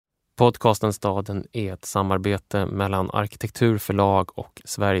Podcasten Staden är ett samarbete mellan Arkitekturförlag och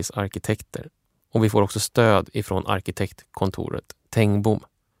Sveriges arkitekter. Och vi får också stöd ifrån arkitektkontoret Tengbom.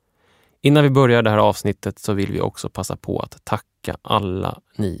 Innan vi börjar det här avsnittet så vill vi också passa på att tacka alla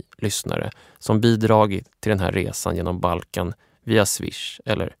ni lyssnare som bidragit till den här resan genom Balkan via Swish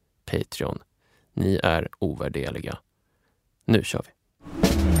eller Patreon. Ni är ovärderliga. Nu kör vi!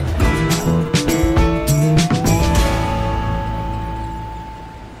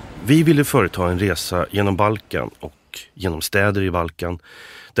 Vi ville företa en resa genom Balkan och genom städer i Balkan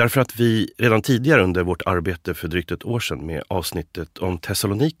därför att vi redan tidigare under vårt arbete för drygt ett år sedan med avsnittet om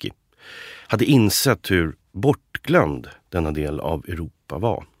Thessaloniki hade insett hur bortglömd denna del av Europa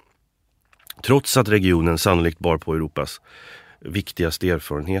var. Trots att regionen sannolikt bar på Europas viktigaste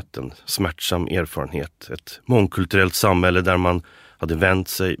erfarenhet, en smärtsam erfarenhet, ett mångkulturellt samhälle där man hade vänt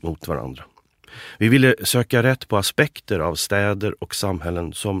sig mot varandra. Vi ville söka rätt på aspekter av städer och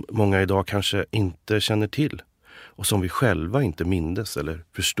samhällen som många idag kanske inte känner till och som vi själva inte mindes eller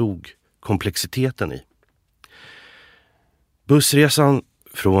förstod komplexiteten i. Bussresan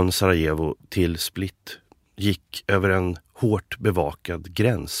från Sarajevo till Split gick över en hårt bevakad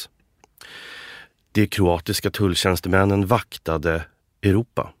gräns. De kroatiska tulltjänstemännen vaktade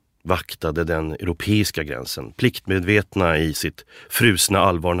Europa, vaktade den europeiska gränsen, pliktmedvetna i sitt frusna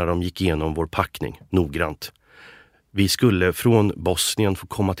allvar när de gick igenom vår packning noggrant. Vi skulle från Bosnien få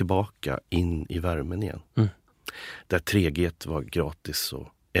komma tillbaka in i värmen igen. Där 3G var gratis och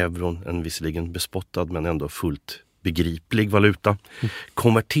euron, en visserligen bespottad men ändå fullt begriplig valuta.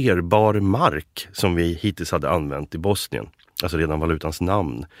 Konverterbar mark som vi hittills hade använt i Bosnien, alltså redan valutans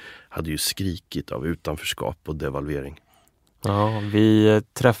namn, hade ju skrikit av utanförskap och devalvering. Ja, vi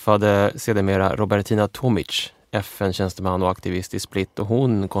träffade sedermera Robertina Tomic, FN-tjänsteman och aktivist i Split, och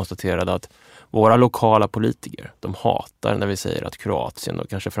hon konstaterade att våra lokala politiker, de hatar när vi säger att Kroatien och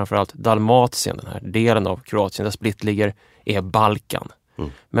kanske framförallt Dalmatien, den här delen av Kroatien där Split ligger, är Balkan.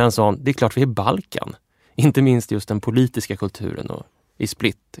 Men sa hon, det är klart vi är Balkan. Inte minst just den politiska kulturen och i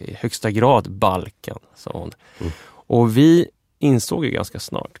Split i högsta grad Balkan, sa hon. Och vi insåg ju ganska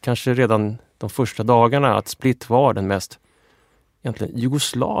snart, kanske redan de första dagarna, att Split var den mest egentligen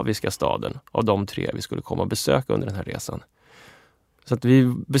jugoslaviska staden av de tre vi skulle komma och besöka under den här resan. Så att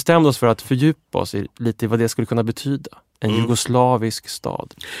vi bestämde oss för att fördjupa oss i lite vad det skulle kunna betyda. En jugoslavisk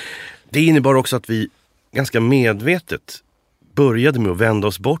stad. Det innebar också att vi ganska medvetet började med att vända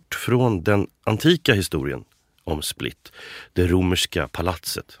oss bort från den antika historien om Split, det romerska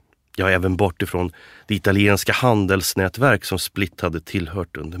palatset. Ja, även bort ifrån det italienska handelsnätverk som Split hade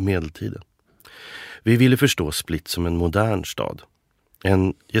tillhört under medeltiden. Vi ville förstå Split som en modern stad.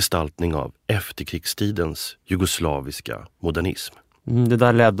 En gestaltning av efterkrigstidens jugoslaviska modernism. Det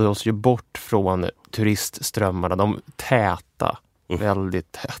där ledde oss ju bort från turistströmmarna, de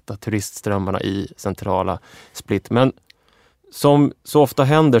väldigt täta turistströmmarna i centrala Split. Men som så ofta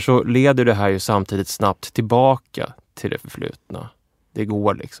händer så leder det här ju samtidigt snabbt tillbaka till det förflutna. Det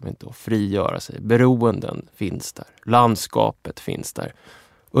går liksom inte att frigöra sig. Beroenden finns där. Landskapet finns där.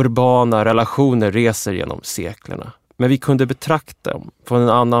 Urbana relationer reser genom seklerna. Men vi kunde betrakta dem från en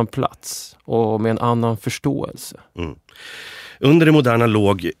annan plats och med en annan förståelse. Under det moderna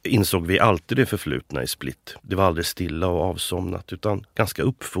låg insåg vi alltid det förflutna i Split. Det var aldrig stilla och avsomnat utan ganska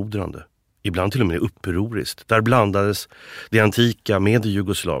uppfordrande. Ibland till och med upproriskt. Där blandades det antika med det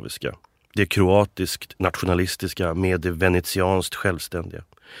jugoslaviska. Det kroatiskt nationalistiska med det venetianskt självständiga.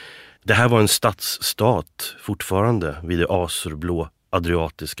 Det här var en stadsstat fortfarande vid det azurblå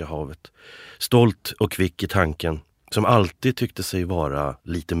Adriatiska havet. Stolt och kvick i tanken, som alltid tyckte sig vara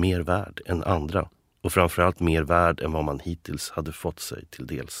lite mer värd än andra. Och framförallt mer värd än vad man hittills hade fått sig till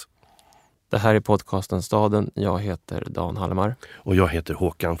dels. Det här är podcasten Staden. Jag heter Dan Hallemar. Och jag heter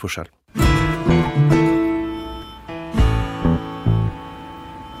Håkan Forsell.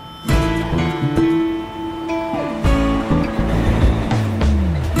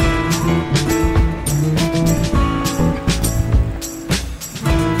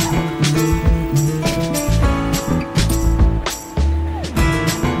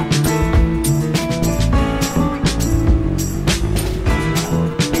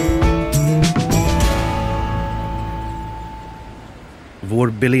 Vår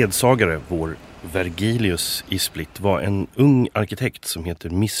beledsagare, vår Vergilius i Split, var en ung arkitekt som heter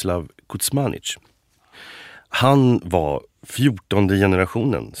Mislav Kuzmanic. Han var 14:e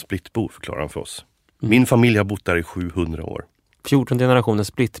generationen Splitbo, förklarar han för oss. Min familj har bott där i 700 år. 14:e generationen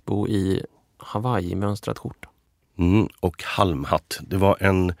Splitbo i Hawaii-mönstrad skjorta. Och halmhatt. Det var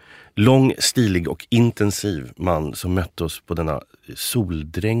en lång, stilig och intensiv man som mötte oss på denna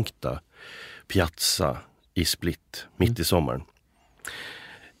soldränkta piazza i Split mitt i sommaren.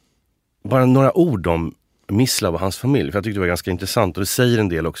 Bara några ord om Mislav och hans familj, för jag tyckte det var ganska intressant och det säger en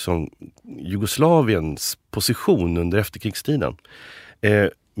del också om Jugoslaviens position under efterkrigstiden.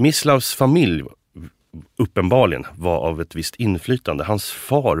 Mislavs familj uppenbarligen var av ett visst inflytande. Hans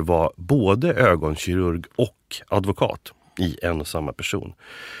far var både ögonkirurg och advokat i en och samma person.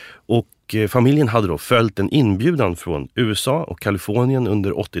 Och familjen hade då följt en inbjudan från USA och Kalifornien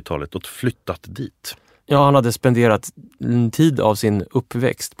under 80-talet och flyttat dit. Ja, han hade spenderat en tid av sin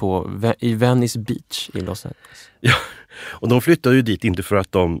uppväxt i Venice Beach i Los Angeles. Ja, och de flyttade ju dit inte för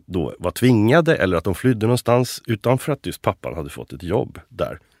att de då var tvingade eller att de flydde någonstans, utan för att just pappan hade fått ett jobb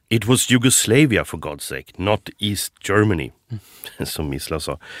där. It was Yugoslavia for God's sake, not East Germany, som Mislav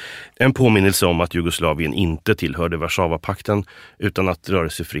sa. En påminnelse om att Jugoslavien inte tillhörde Warszawapakten utan att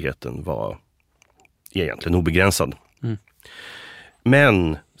rörelsefriheten var egentligen obegränsad. Mm.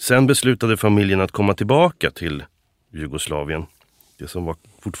 Men sen beslutade familjen att komma tillbaka till Jugoslavien. Det som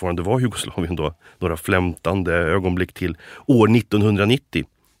fortfarande var Jugoslavien då, några flämtande ögonblick till år 1990.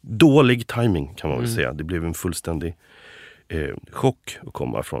 Dålig timing kan man väl säga. Det blev en fullständig chock att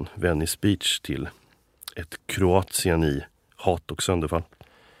komma från Venice Beach till ett Kroatien i hat och sönderfall.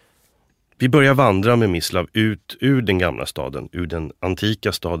 Vi börjar vandra med Mislav ut ur den gamla staden, ur den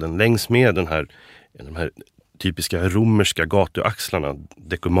antika staden, längs med de här typiska romerska gatuaxlarna,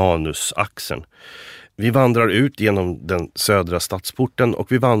 Decumanus-axeln. Vi vandrar ut genom den södra stadsporten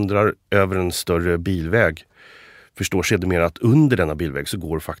och vi vandrar över en större bilväg. Förstår sedermera att under denna bilväg så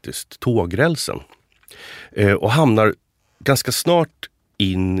går faktiskt tågrälsen. Och hamnar ganska snart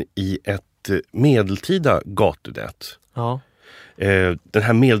in i ett medeltida gatunät. Ja. Den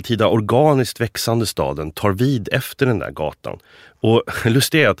här medeltida organiskt växande staden tar vid efter den där gatan. Och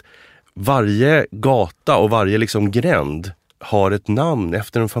lustigt är att varje gata och varje liksom gränd har ett namn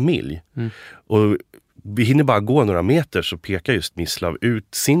efter en familj. Mm. Och vi hinner bara gå några meter så pekar just Mislav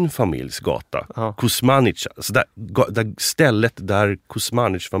ut sin familjs gata. Ja. Kuzmanic, alltså där stället där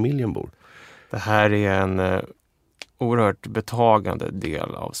Kuzmanic-familjen bor. Det här är en oerhört betagande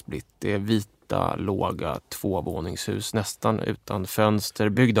del av Split. Det är vita, låga tvåvåningshus nästan utan fönster,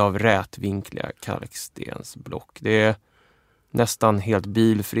 byggda av rätvinkliga kalkstensblock. Det är nästan helt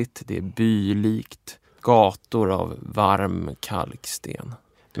bilfritt, det är bylikt, gator av varm kalksten.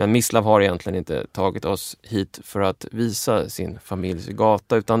 Men Mislav har egentligen inte tagit oss hit för att visa sin familjs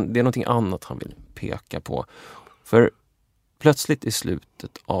gata, utan det är någonting annat han vill peka på. För plötsligt i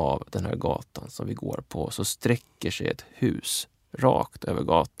slutet av den här gatan som vi går på så sträcker sig ett hus rakt över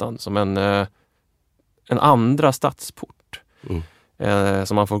gatan som en andra stadsport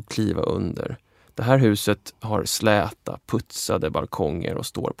som man får kliva under. Det här huset har släta, putsade balkonger och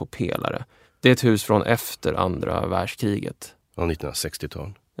står på pelare. Det är ett hus från efter andra världskriget. Ja,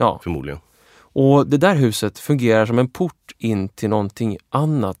 1960-tal. Ja. Förmodligen. Och det där huset fungerar som en port in till någonting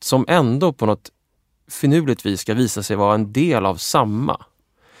annat som ändå på något finurligt vis ska visa sig vara en del av samma.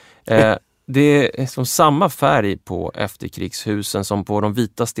 Det är som samma färg på efterkrigshusen som på de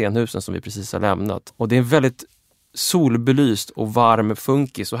vita stenhusen som vi precis har lämnat. Och det är väldigt solbelyst och varm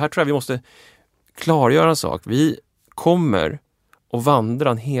funkis. Och här tror jag vi måste klargöra en sak. Vi kommer att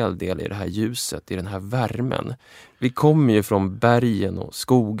vandra en hel del i det här ljuset, i den här värmen. Vi kommer ju från bergen och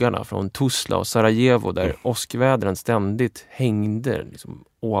skogarna, från Tuzla och Sarajevo där åskvädren ständigt hängde liksom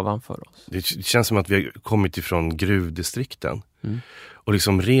ovanför oss. Det känns som att vi har kommit ifrån gruvdistrikten och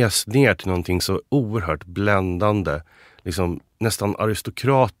liksom rest ner till någonting så oerhört bländande, liksom nästan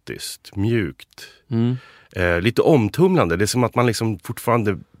aristokratiskt, mjukt. Lite omtumlande. Det är som att man liksom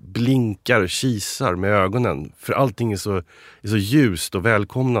fortfarande blinkar och kisar med ögonen. För allting är så ljust och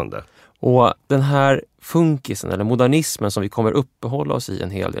välkomnande. Och den här funkisen eller modernismen som vi kommer uppehålla oss i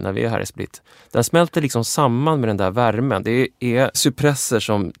en hel del när vi är här i Split, den smälter liksom samman med den där värmen. Det är suppresser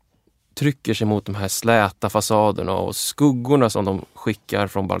som trycker sig mot de här släta fasaderna och skuggorna som de skickar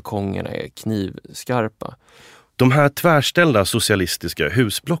från balkongerna är knivskarpa. De här tvärställda socialistiska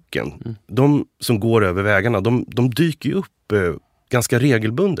husblocken, de som går över vägarna, de dyker ju upp ganska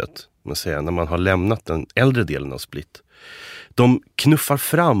regelbundet när man har lämnat den äldre delen av Split. De knuffar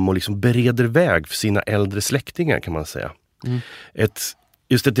fram och liksom bereder väg för sina äldre släktingar kan man säga.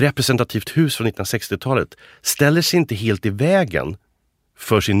 Just ett representativt hus från 1960-talet ställer sig inte helt i vägen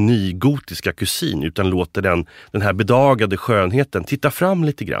för sin nygotiska kusin utan låter den här bedagade skönheten titta fram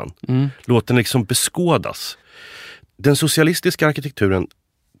lite grann. Låter den liksom beskådas. Den socialistiska arkitekturen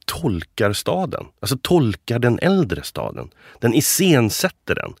tolkar staden, alltså tolkar den äldre staden. Den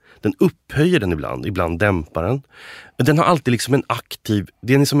iscensätter den, den upphöjer den ibland dämpar den. Den har alltid liksom en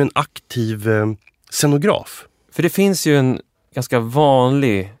aktiv scenograf. För det finns ju en ganska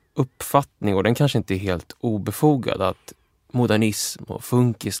vanlig uppfattning och den kanske inte är helt obefogad att modernism och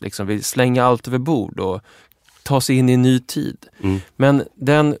funkis liksom vill slänga allt över bord och ta sig in i en ny tid. Men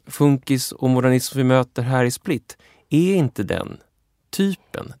den funkis och modernism vi möter här i Split är inte den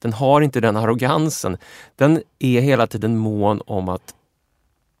typen. Den har inte den arrogansen. Den är hela tiden mån om att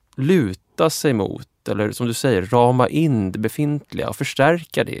luta sig mot, eller som du säger, rama in det befintliga och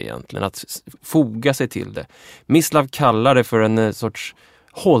förstärka det egentligen, att foga sig till det. Mislav kallar det för en sorts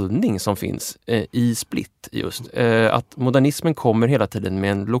hållning som finns i Split just. Att modernismen kommer hela tiden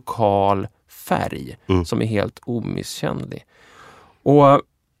med en lokal färg som är helt omisskännlig. Och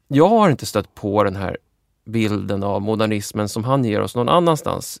jag har inte stött på den här bilden av modernismen som han ger oss någon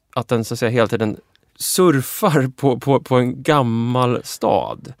annanstans. Att den så att säga hela tiden surfar på en gammal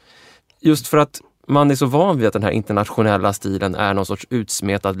stad. Just för att man är så van vid att den här internationella stilen är någon sorts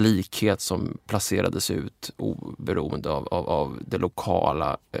utsmetad likhet som placerades ut oberoende av det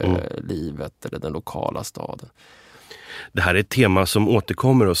lokala livet eller den lokala staden. Det här är ett tema som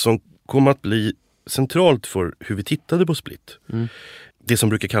återkommer och som kommer att bli centralt för hur vi tittade på Split. Det som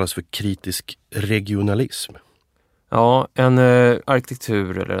brukar kallas för kritisk regionalism. Ja, en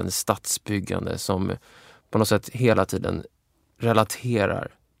arkitektur eller en stadsbyggande som på något sätt hela tiden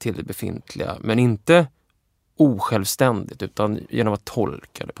relaterar till det befintliga, men inte osjälvständigt utan genom att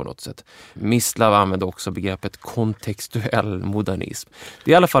tolka det på något sätt. Mislav använder också begreppet kontextuell modernism.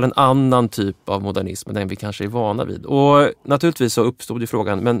 Det är i alla fall en annan typ av modernism än den vi kanske är vana vid. Och naturligtvis så uppstod ju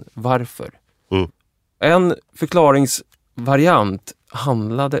frågan, men varför? En förklaringsvariant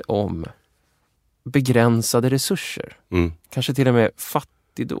handlade om begränsade resurser. Kanske till och med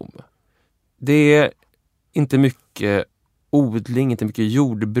fattigdom. Det är inte mycket odling, inte mycket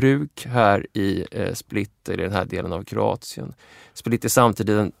jordbruk här i Split, eller den här delen av Kroatien. Split är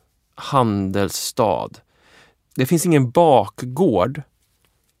samtidigt en handelsstad. Det finns ingen bakgård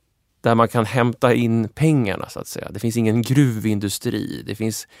där man kan hämta in pengarna så att säga. Det finns ingen gruvindustri.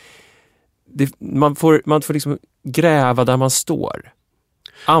 Man får liksom gräva där man står.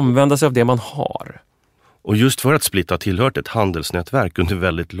 Använda sig av det man har. Och just för att Split har tillhört ett handelsnätverk under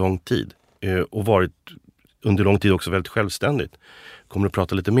väldigt lång tid och varit under lång tid också väldigt självständigt, kommer att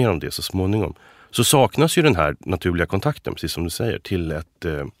prata lite mer om det så småningom, så saknas ju den här naturliga kontakten, precis som du säger, till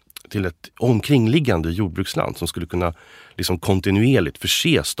ett omkringliggande jordbruksland som skulle kunna liksom kontinuerligt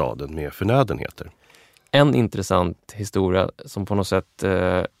förse staden med förnödenheter. En intressant historia som på något sätt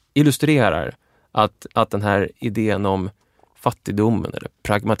illustrerar att den här idén om fattigdomen eller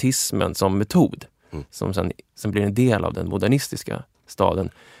pragmatismen som metod som sen blir en del av den modernistiska staden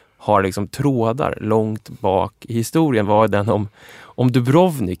har liksom trådar långt bak i historien, var den om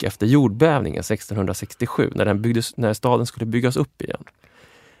Dubrovnik efter jordbävningen 1667 när staden skulle byggas upp igen.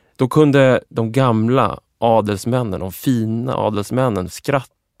 Då kunde de gamla adelsmännen, de fina adelsmännen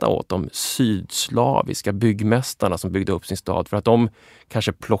skratta åt de sydslaviska byggmästarna som byggde upp sin stad för att de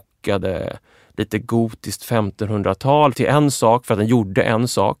kanske plockade lite gotiskt 1500-tal till en sak för att den gjorde en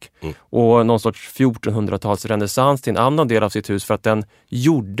sak och någon sorts 1400-tals renässans till en annan del av sitt hus för att den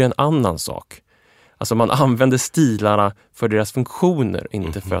gjorde en annan sak. Alltså man använde stilarna för deras funktioner,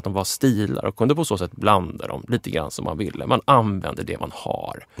 inte för att de var stilar, och kunde på så sätt blanda dem lite grann som man ville. Man använde det man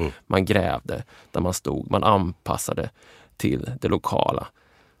har. Man grävde där man stod, man anpassade till det lokala.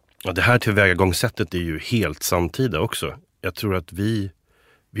 Ja, det här tillvägagångssättet är ju helt samtida också. Jag tror att vi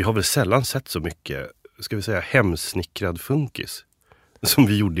har väl sällan sett så mycket, ska vi säga, hemsnickrad funkis som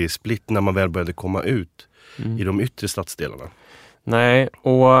vi gjorde i Split när man väl började komma ut i de yttre stadsdelarna. Nej,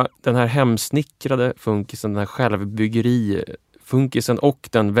 och den här hemsnickrade funkisen, den här självbyggeri-funkisen och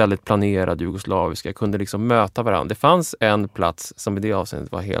den väldigt planerade jugoslaviska kunde liksom möta varandra. Det fanns en plats som i det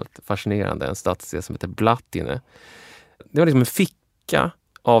avseendet var helt fascinerande, en stadsdel som heter Blatine. Det var liksom en ficka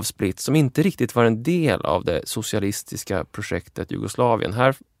av Split som inte riktigt var en del av det socialistiska projektet Jugoslavien.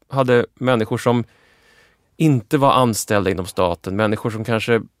 Här hade människor som inte var anställda inom staten, människor som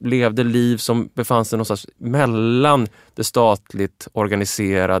kanske levde liv som befann sig någonstans mellan det statligt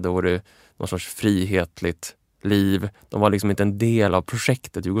organiserade och det någon sorts frihetligt liv. De var liksom inte en del av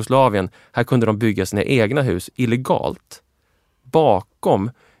projektet Jugoslavien. Här kunde de bygga sina egna hus illegalt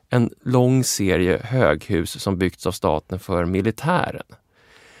bakom en lång serie höghus som byggts av staten för militären.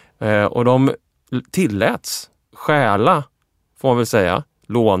 Och de tilläts stjäla, får man väl säga,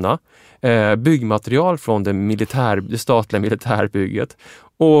 låna byggmaterial från det statliga militärbygget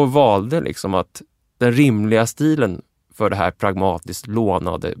och valde liksom att den rimliga stilen för det här pragmatiskt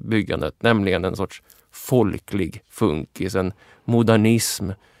lånade byggandet, nämligen en sorts folklig funkis, en modernism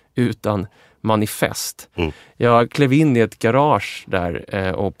utan manifest. Jag klev in i ett garage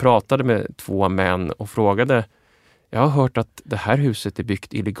där och pratade med 2 män och frågade: jag har hört att det här huset är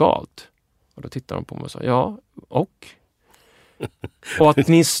byggt illegalt. Och då tittade de på mig och sa: ja, och? Och att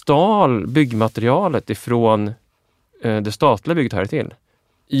ni stal byggmaterialet ifrån det statliga bygget här till.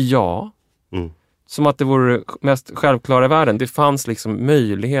 Ja. Som att det vore mest självklara i världen. Det fanns liksom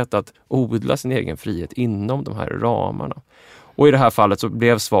möjlighet att odla sin egen frihet inom de här ramarna. Och i det här fallet så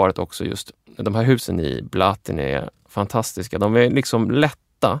blev svaret också just de här husen i Blatten är fantastiska. De är liksom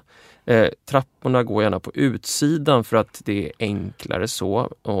lätta. Trapporna går gärna på utsidan för att det är enklare så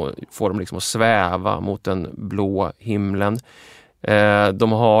och får dem liksom att sväva mot den blå himlen.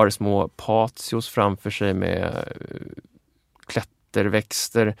 De har små patios framför sig med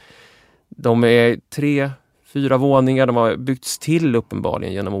klätterväxter. De är 3-4 våningar. De har byggts till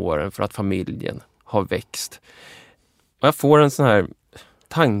uppenbarligen genom åren för att familjen har växt. Och jag får en sån här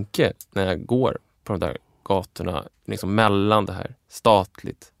tanke när jag går på de där gatorna liksom mellan det här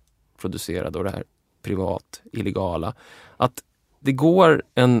statligt producerade och det här privat illegala. Att det går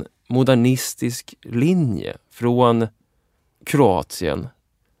en modernistisk linje från Kroatien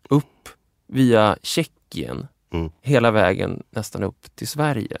upp via Tjeckien hela vägen nästan upp till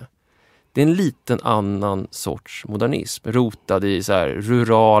Sverige. Det är en liten annan sorts modernism rotad i så här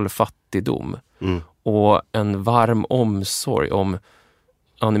rural fattigdom och en varm omsorg om,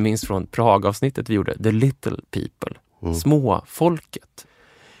 ni minns från Prag-avsnittet vi gjorde, the little people, små folket.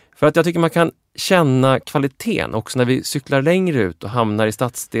 För att jag tycker man kan känna kvaliteten också när vi cyklar längre ut och hamnar i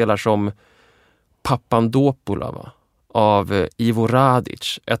stadsdelar som Papandopoula av Ivo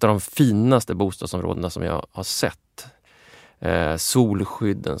Radic, ett av de finaste bostadsområdena som jag har sett.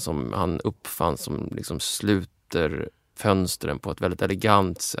 Solskydden som han uppfann som liksom sluter fönstren på ett väldigt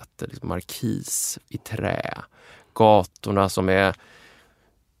elegant sätt. Liksom markis i trä. Gatorna som är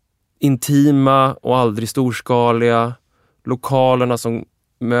intima och aldrig storskaliga. Lokalerna som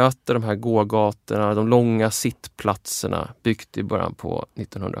möter de här gågatorna. De långa sittplatserna byggt i början på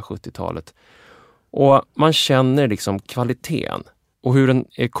 1970-talet. Och man känner liksom kvaliteten och hur den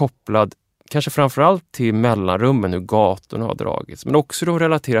är kopplad kanske framförallt till mellanrummen, hur gatorna har dragits. Men också då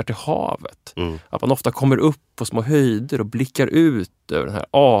relaterar till havet. Att man ofta kommer upp på små höjder och blickar ut över det här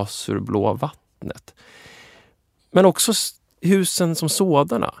azurblå vattnet. Men också husen som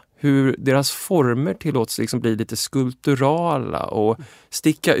sådana. Hur deras former tillåts liksom bli lite skulpturala och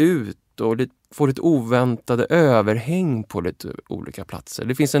sticka ut och få lite oväntade överhäng på lite olika platser.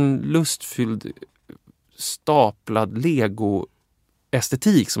 Det finns en lustfylld staplad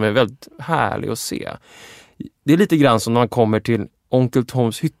Lego-estetik som är väldigt härlig att se. Det är lite grann som när man kommer till Onkel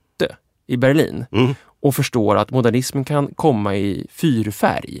Toms hytte i Berlin och förstår att modernismen kan komma i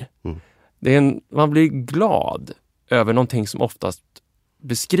fyrfärg. Man blir glad över någonting som oftast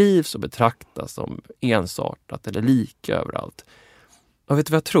beskrivs och betraktas som ensartat eller lika överallt. Och vet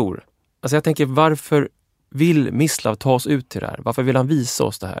du vad jag tror? Alltså jag tänker, varför vill Mislav ta oss ut till det här? Varför vill han visa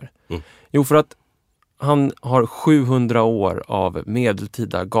oss det här? Jo, för att han har 700 år av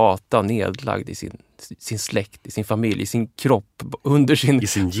medeltida gata nedlagd i sin släkt, i sin familj, i sin kropp, i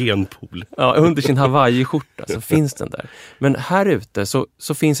sin genpool. Ja, under sin Hawaii-skjorta så finns den där. Men här ute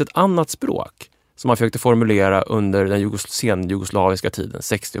så finns ett annat språk som han försökte formulera under den sen-jugoslaviska tiden,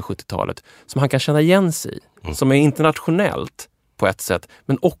 60- och 70-talet, som han kan känna igen sig i. Som är internationellt på ett sätt,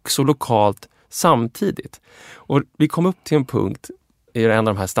 men också lokalt samtidigt. Och vi kom upp till en punkt i en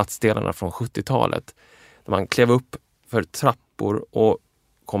av de här stadsdelarna från 70-talet där man klev upp för trappor och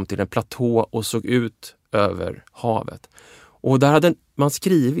kom till en platå och såg ut över havet. Och där hade man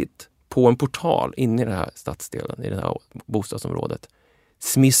skrivit på en portal inne i den här stadsdelen, i det här bostadsområdet,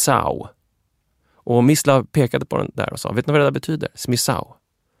 Smisau. Och Mislav pekade på den där och sa, vet ni vad det där betyder? Smisau.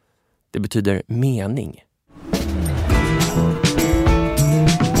 Det betyder mening.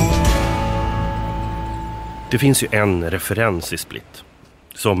 Det finns ju en referens i Split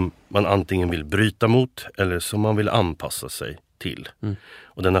som man antingen vill bryta mot eller som man vill anpassa sig till.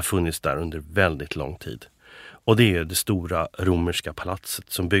 Och den har funnits där under väldigt lång tid. Och det är det stora romerska palatset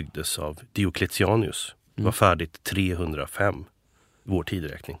som byggdes av Diocletianus. Det var färdigt 305 vår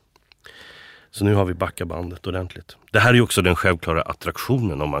tideräkning. Så nu har vi backabandet ordentligt. Det här är ju också den självklara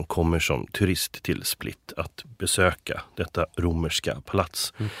attraktionen om man kommer som turist till Split, att besöka detta romerska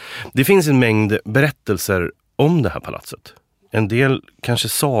palats. Det finns en mängd berättelser om det här palatset. En del kanske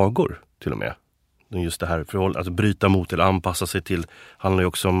sagor till och med. Just det här att bryta mot eller anpassa sig till handlar ju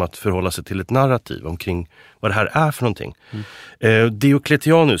också om att förhålla sig till ett narrativ omkring vad det här är för någonting.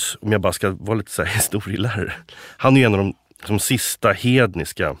 Diocletianus, om jag bara ska vara lite så här historielärare, han är ju en av de sista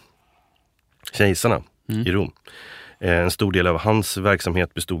hedniska kejsarna i Rom. En stor del av hans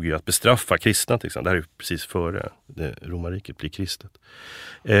verksamhet bestod ju att bestraffa kristna till exempel. Det här är ju precis före det romarriket blir kristet.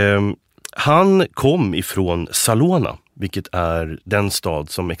 Han kom ifrån Salona, vilket är den stad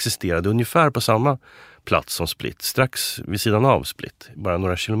som existerade ungefär på samma plats som Split, strax vid sidan av Split, bara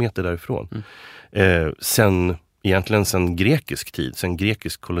några kilometer därifrån. Sen grekisk tid, sen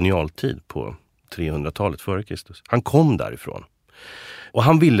grekisk kolonialtid på 300-talet före Kristus. Han kom därifrån. Och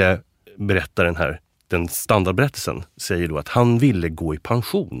han ville berätta den standardberättelsen säger då att han ville gå i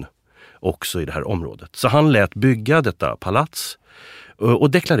pension också i det här området. Så han lät bygga detta palats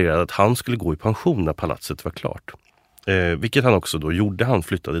och deklarerade att han skulle gå i pension när palatset var klart. Vilket han också då gjorde. Han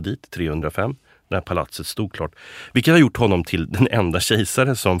flyttade dit 305 när palatset stod klart. Vilket har gjort honom till den enda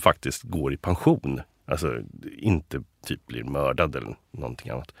kejsare som faktiskt går i pension. Alltså inte typ blir mördad eller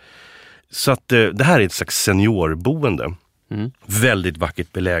någonting annat. Så att det här är ett slags seniorboende. Väldigt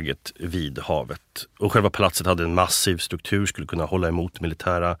vackert beläget vid havet. Och själva palatset hade en massiv struktur, skulle kunna hålla emot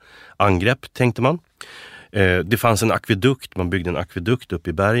militära angrepp, tänkte man. Det fanns en akvedukt, man byggde en akvedukt upp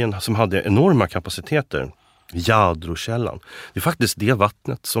i bergen som hade enorma kapaciteter. Jadrokällan. Det är faktiskt det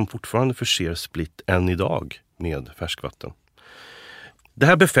vattnet som fortfarande förser Split än idag med färskvatten. Det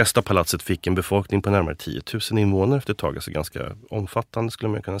här befästa palatset fick en befolkning på närmare 10 000 invånare efter ett tag, alltså ganska omfattande skulle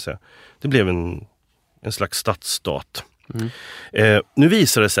man kunna säga. Det blev en slags stadsstat. Nu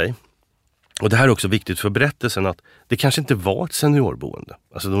visar det sig, och det här är också viktigt för berättelsen, att det kanske inte var ett seniorboende.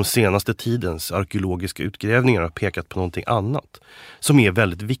 Alltså de senaste tidens arkeologiska utgrävningar har pekat på någonting annat som är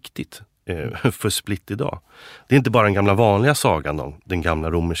väldigt viktigt för Split idag. Det är inte bara den gamla vanliga sagan om den gamla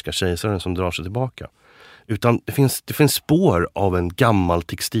romerska kejsaren som drar sig tillbaka. Utan det finns spår av en gammal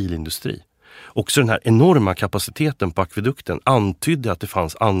textilindustri. Också den här enorma kapaciteten på akvedukten antydde att det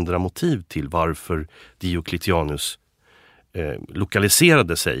fanns andra motiv till varför Diocletianus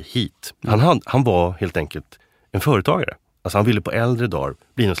lokaliserade sig hit. Han var helt enkelt en företagare. Alltså han ville på äldre dagar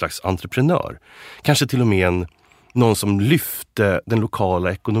bli någon slags entreprenör. Kanske till och med någon som lyfte den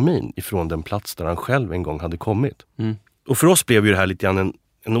lokala ekonomin ifrån den plats där han själv en gång hade kommit. Och för oss blev ju det här lite grann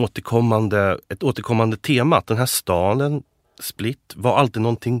ett återkommande tema, att den här staden Split var alltid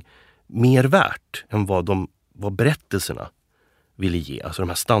någonting mer värt än vad berättelserna ville ge, alltså de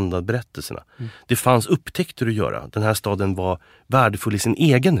här standardberättelserna. Det fanns upptäckter att göra. Den här staden var värdefull i sin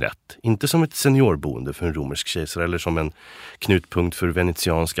egen rätt, inte som ett seniorboende för en romersk kejsare eller som en knutpunkt för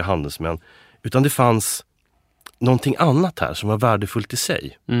venetianska handelsmän, utan det fanns någonting annat här som var värdefullt i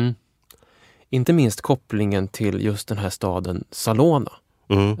sig. Inte minst kopplingen till just den här staden Salona.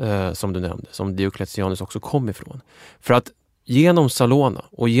 Som du nämnde, som Diocletianus också kom ifrån. För att genom Salona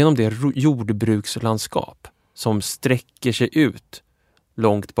och genom det jordbrukslandskap som sträcker sig ut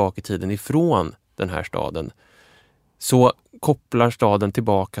långt bak i tiden ifrån den här staden, så kopplar staden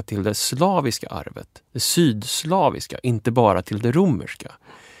tillbaka till det slaviska arvet, det sydslaviska, inte bara till det romerska.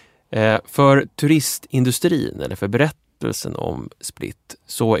 För turistindustrin eller för berättelsen om Split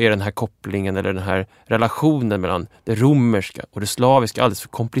så är den här kopplingen eller den här relationen mellan det romerska och det slaviska alldeles för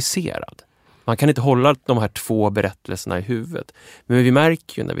komplicerad. Man kan inte hålla de här två berättelserna i huvudet. Men vi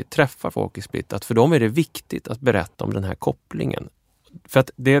märker ju när vi träffar folk i Split att för dem är det viktigt att berätta om den här kopplingen. För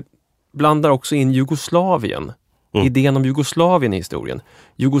att det blandar också in Jugoslavien. Idén om Jugoslavien i historien.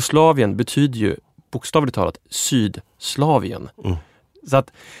 Jugoslavien betyder ju bokstavligt talat Sydslavien. Så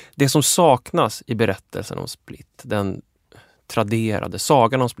att det som saknas i berättelsen om Split, den traderade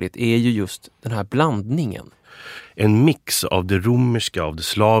sagan om Split, är ju just den här blandningen. En mix av det romerska, av det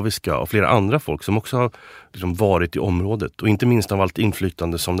slaviska och flera andra folk som också har liksom varit i området. Och inte minst av allt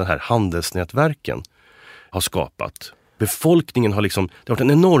inflytande som den här handelsnätverken har skapat. Befolkningen har det har varit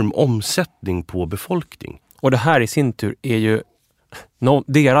en enorm omsättning på befolkning. Och det här i sin tur är ju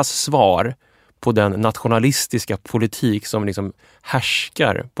deras svar på den nationalistiska politik som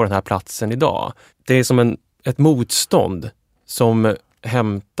härskar på den här platsen idag. Det är som ett motstånd som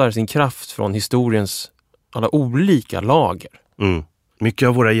hämtar sin kraft från historiens alla olika lager. Mycket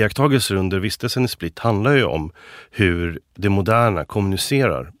av våra iakttagelser under vistelsen i Split handlar ju om hur det moderna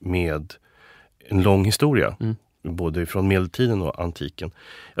kommunicerar med en lång historia. Både från medeltiden och antiken.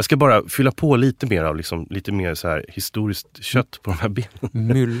 Jag ska bara fylla på lite mer av lite mer så här historiskt kött på de här benen.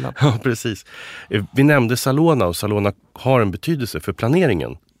 Mylla. Ja, precis. Vi nämnde Salona, och Salona har en betydelse för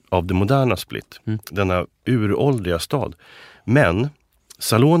planeringen av det moderna Split. Denna uråldriga stad. Men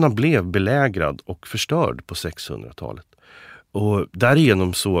Salona blev belägrad och förstörd på 600-talet. Och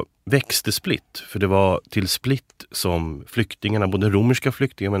därigenom så växte Split. För det var till Split som flyktingarna, både romerska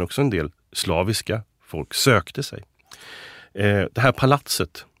flyktingar men också en del slaviska folk sökte sig. Det här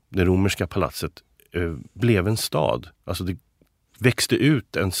palatset, det romerska palatset, blev en stad. Alltså det växte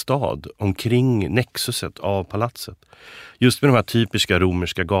ut en stad omkring nexuset av palatset. Just med de här typiska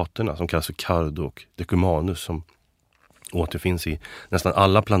romerska gatorna som kallas för Cardo och Decumanus, som återfinns i nästan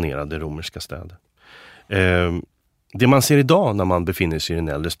alla planerade romerska städer. Det man ser idag när man befinner sig i den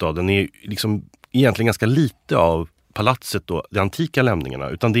äldre staden är liksom egentligen ganska lite av palatset och de antika lämningarna,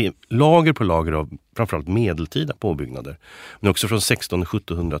 utan det är lager på lager av framförallt medeltida påbyggnader. Men också från 1600- och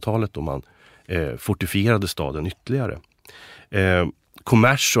 1700-talet då man fortifierade staden ytterligare.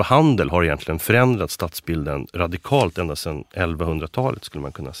 Kommers och handel har egentligen förändrat stadsbilden radikalt ända sedan 1100-talet skulle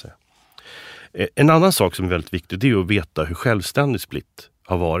man kunna säga. En annan sak som är väldigt viktig, det är att veta hur självständig Split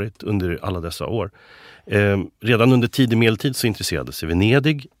har varit under alla dessa år. Redan under tidig medeltid så intresserade sig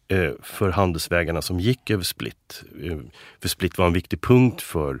Venedig för handelsvägarna som gick över Split. För Split var en viktig punkt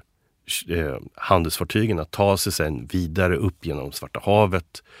för handelsfartygen att ta sig sedan vidare upp genom Svarta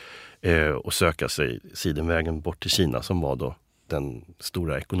havet och söka sig sidenvägen bort till Kina som var då den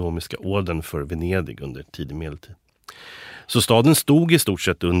stora ekonomiska ådern för Venedig under tidig medeltid. Så staden stod i stort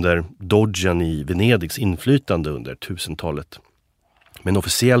sett under Dogen i Venedigs inflytande under 1000-talet. Men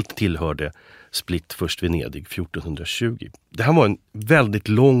officiellt tillhörde Split först Venedig 1420. Det här var en väldigt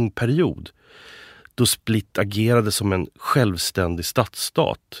lång period då Split agerade som en självständig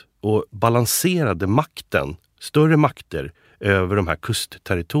stadsstat och balanserade makten, större makter över de här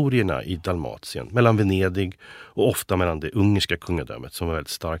kustterritorierna i Dalmatien, mellan Venedig och ofta mellan det ungerska kungadömet som var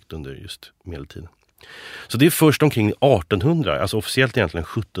väldigt starkt under just medeltiden. Så det är först omkring 1800, alltså officiellt egentligen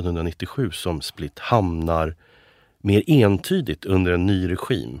 1797, som Split hamnar mer entydigt under en ny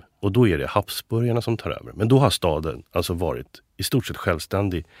regim. Och då är det Habsburgarna som tar över. Men då har staden alltså varit i stort sett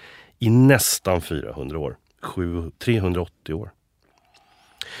självständig i nästan 400 år. 380 år.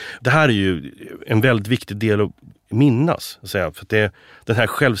 Det här är ju en väldigt viktig del att minnas. För att den här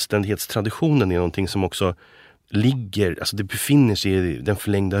självständighetstraditionen är någonting som också ligger, alltså det befinner sig i den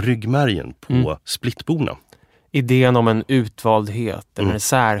förlängda ryggmärgen på splittborna. Idén om en utvaldhet eller en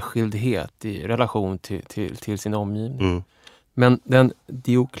särskildhet i relation till sin omgivning. Men den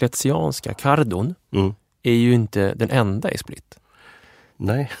diokletianska kardon är ju inte den enda i Split.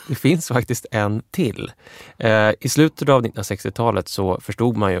 Nej. Det finns faktiskt en till. I slutet av 1960-talet så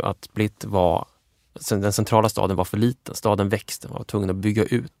förstod man ju att Split var, den centrala staden var för liten. Staden växte, man var tvungen att bygga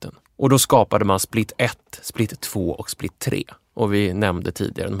ut den. Och då skapade man Split 1, Split 2 och Split 3. Och vi nämnde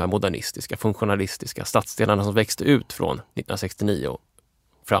tidigare de här modernistiska, funktionalistiska stadsdelarna som växte ut från 1969 och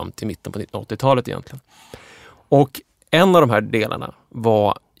fram till mitten på 1980-talet egentligen. Och en av de här delarna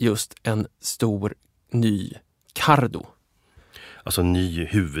var just en stor ny cardo. Alltså en ny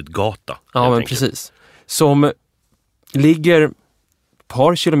huvudgata. Ja, men precis. Som ligger ett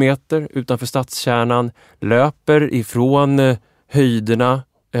par kilometer utanför stadskärnan, löper ifrån höjderna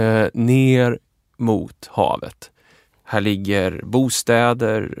ner mot havet. Här ligger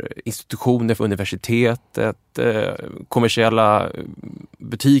bostäder, institutioner för universitetet, kommersiella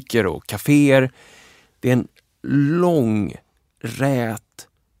butiker och kaféer. Det är en lång, rät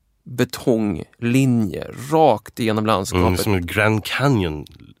betonglinje rakt igenom landskapet. Som en Grand Canyon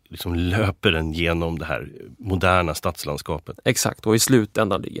liksom löper den genom det här moderna stadslandskapet. Exakt, och i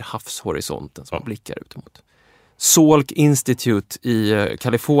slutändan ligger havshorisonten som blickar ut emot. Salk Institute i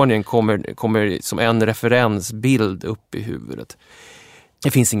Kalifornien kommer som en referensbild upp i huvudet.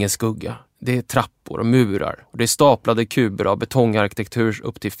 Det finns ingen skugga. Det är trappor och murar. Och det är staplade kuber av betongarkitektur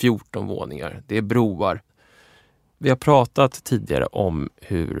upp till 14 våningar. Det är broar. Vi har pratat tidigare om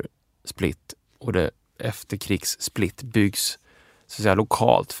hur Split och det efterkrigs-Split byggs så att säga,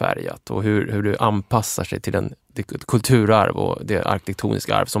 lokalt färgat och hur det anpassar sig till det kulturarv och det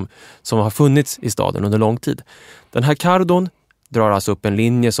arkitektoniska arv som har funnits i staden under lång tid. Den här kardon drar alltså upp en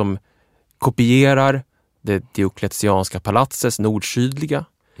linje som kopierar det diokletianska palatsets nordsydliga.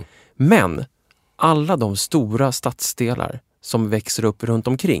 Men alla de stora stadsdelar som växer upp runt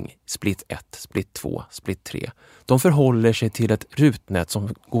omkring Split 1, Split 2, Split 3, de förhåller sig till ett rutnät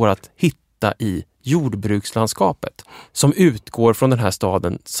som går att hitta i jordbrukslandskapet som utgår från den här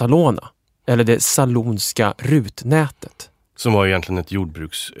staden Salona, eller det salonska rutnätet. Som var egentligen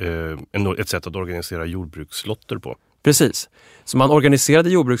ett sätt att organisera jordbrukslotter på. Precis. Så man organiserade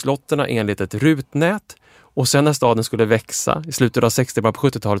jordbrukslotterna enligt ett rutnät och sen när staden skulle växa i slutet av 60- och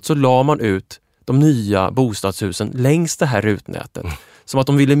 70-talet så la man ut de nya bostadshusen längs det här rutnätet. Som att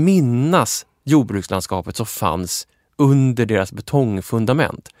de ville minnas jordbrukslandskapet som fanns under deras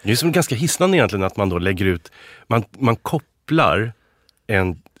betongfundament. Det är som ganska hisnande egentligen att man då lägger ut, man kopplar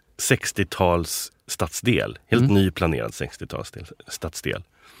en 60-tals stadsdel, helt nyplanerad 60-tals stadsdel,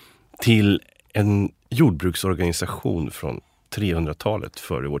 till en jordbruksorganisation från 300-talet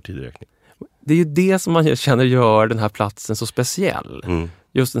före vår tideräkning. Det är ju det som man känner gör den här platsen så speciell.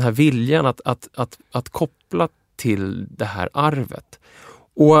 Just den här viljan att koppla till det här arvet.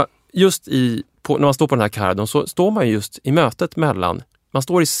 Och just när man står på den här kardon så står man just i mötet mellan Man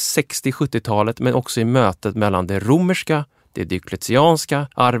står i 60-70-talet men också i mötet mellan det romerska, det diocletianska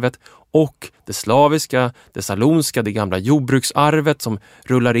arvet och det slaviska, det salonska, det gamla jordbruksarvet som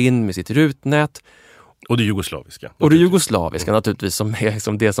rullar in med sitt rutnät. Och det jugoslaviska. Och det jugoslaviska naturligtvis som är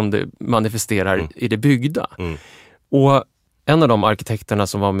liksom det som det manifesterar i det byggda. Och en av de arkitekterna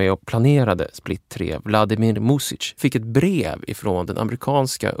som var med och planerade Split 3, Vladimir Music, fick ett brev ifrån den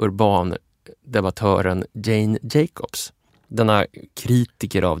amerikanska urbandebattören Jane Jacobs. Denna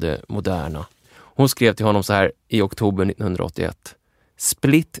kritiker av det moderna. Hon skrev till honom så här i oktober 1981.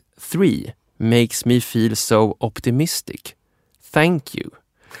 Split 3 makes me feel so optimistic. Thank you.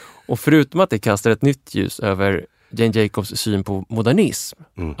 Och förutom att det kastar ett nytt ljus över Jane Jacobs syn på modernism,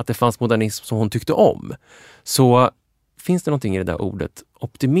 att det fanns modernism som hon tyckte om, så finns det någonting i det där ordet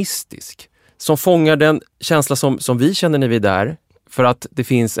optimistisk som fångar den känsla som vi känner när vi är där, för att det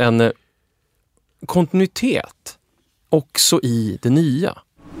finns en kontinuitet också i det nya.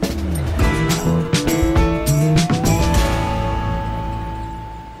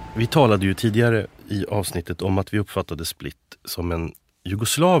 Vi talade ju tidigare i avsnittet om att vi uppfattade Split som en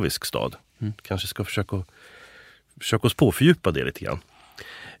jugoslavisk stad. Kanske ska försöka oss fördjupa det lite grann.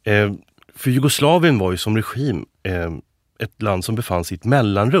 För Jugoslavien var ju som regim ett land som befann sig i ett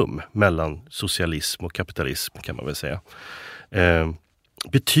mellanrum mellan socialism och kapitalism, kan man väl säga.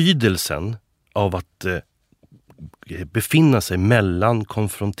 Betydelsen av att befinna sig mellan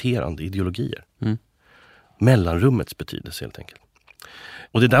konfronterande ideologier. Mellanrummets betydelse helt enkelt.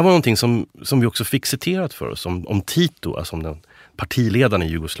 Och det där var någonting som vi också fick citerat för oss om Tito, alltså om den partiledaren i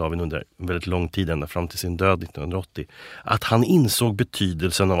Jugoslavien under en väldigt lång tid, ända fram till sin död 1980. Att han insåg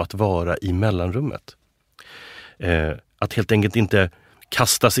betydelsen av att vara i mellanrummet. Att helt enkelt inte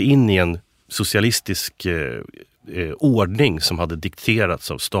kasta sig in i en socialistisk ordning som hade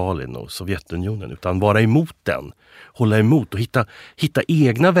dikterats av Stalin och Sovjetunionen, utan vara emot den, hålla emot och hitta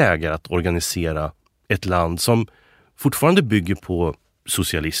egna vägar att organisera ett land som fortfarande bygger på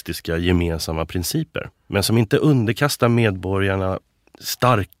socialistiska gemensamma principer, men som inte underkastar medborgarna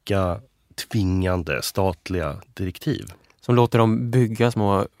starka, tvingande statliga direktiv. Som låter dem bygga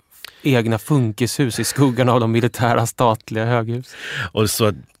små egna funkishus i skuggan av de militära statliga höghus. Och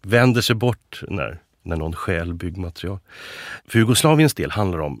så vänder sig bort när någon stjäl byggmaterial. För Jugoslaviens del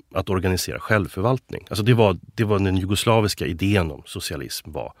handlar det om att organisera självförvaltning. Alltså det var den jugoslaviska idén om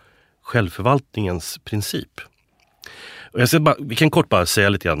socialism, var självförvaltningens princip. Och vi kan kort bara säga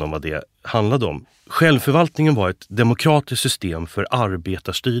lite grann om vad det handlade om. Självförvaltningen var ett demokratiskt system för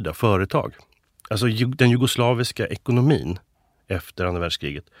arbetarstyrda företag. Alltså den jugoslaviska ekonomin efter andra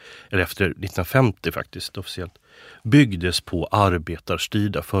världskriget, eller efter 1950 faktiskt officiellt, byggdes på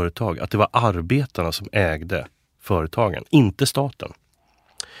arbetarstyrda företag. Att det var arbetarna som ägde företagen, inte staten.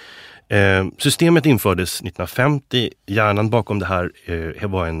 Systemet infördes 1950. Hjärnan bakom det här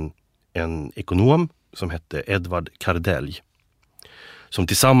var en ekonom som hette Edvard Kardelj, som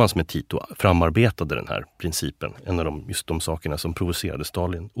tillsammans med Tito framarbetade den här principen. En av just de sakerna som provocerade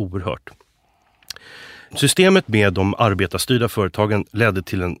Stalin oerhört. Systemet med de arbetarstyrda företagen ledde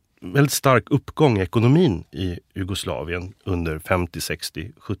till en väldigt stark uppgång i ekonomin i Jugoslavien under 50,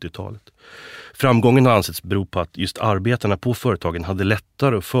 60, 70-talet. Framgången har ansetts bero på att just arbetarna på företagen hade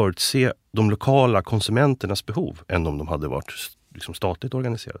lättare att förutse de lokala konsumenternas behov än om de hade varit liksom statligt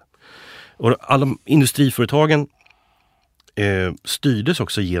organiserade. Och alla industriföretagen styrdes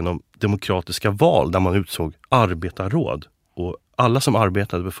också genom demokratiska val där man utsåg arbetarråd. Och alla som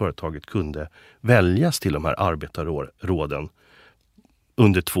arbetade på företaget kunde väljas till de här arbetarråden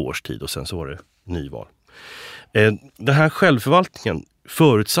under 2 års tid, och sen så var det nyval. Den här självförvaltningen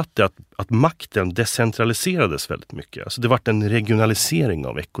förutsatte att makten decentraliserades väldigt mycket. Alltså det var en regionalisering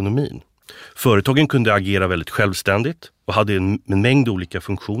av ekonomin. Företagen kunde agera väldigt självständigt och hade en mängd olika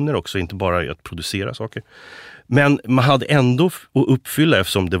funktioner också, inte bara att producera saker. Men man hade ändå att uppfylla,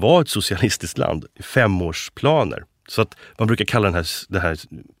 eftersom det var ett socialistiskt land, 5-årsplaner. Så att man brukar kalla den här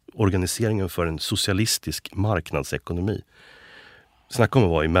organiseringen för en socialistisk marknadsekonomi. Snacka om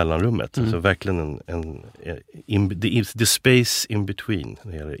att vara i mellanrummet. Alltså verkligen the space in between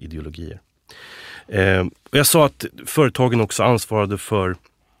när det gäller ideologier. Och jag sa att företagen också ansvarade för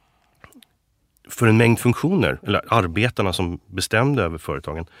en mängd funktioner, eller arbetarna som bestämde över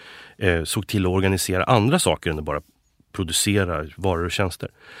företagen såg till att organisera andra saker än att bara producera varor och tjänster.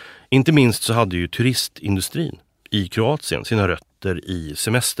 Inte minst så hade ju turistindustrin i Kroatien sina rötter i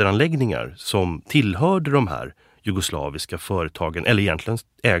semesteranläggningar som tillhörde de här jugoslaviska företagen, eller egentligen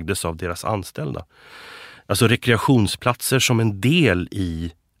ägdes av deras anställda. Alltså rekreationsplatser som en del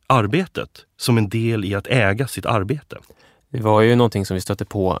i arbetet, som en del i att äga sitt arbete. Det var ju någonting som vi stötte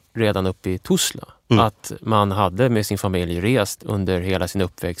på redan uppe i Tuzla. Att man hade med sin familj rest under hela sin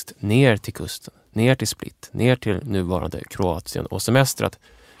uppväxt ner till kusten, ner till Split, ner till nuvarande Kroatien och semestrat,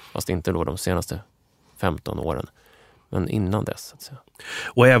 fast inte då de senaste 15 åren, men innan dess. Så att säga.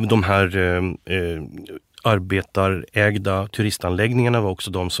 Och även de här arbetarägda turistanläggningarna var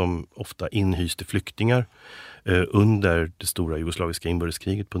också de som ofta inhyste flyktingar under det stora jugoslaviska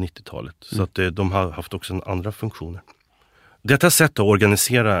inbördeskriget på 90-talet. Så att de har haft också andra funktioner. Detta sätt att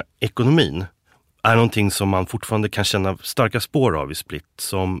organisera ekonomin är någonting som man fortfarande kan känna starka spår av i Split,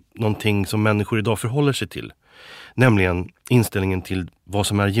 som någonting som människor idag förhåller sig till. Nämligen inställningen till vad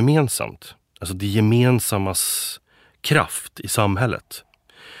som är gemensamt. Alltså det gemensammas kraft i samhället.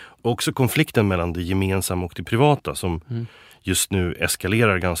 Och också konflikten mellan det gemensamma och det privata som just nu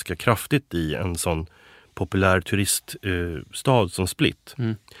eskalerar ganska kraftigt i en sån populär turiststad som Split.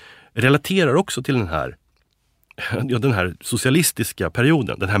 Relaterar också till den här socialistiska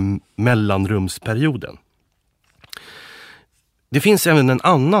perioden, den här mellanrumsperioden. Det finns även en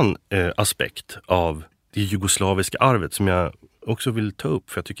annan aspekt av det jugoslaviska arvet som jag också vill ta upp,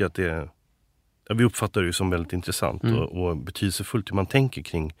 för jag tycker att vi uppfattar det som väldigt intressant och betydelsefullt hur man tänker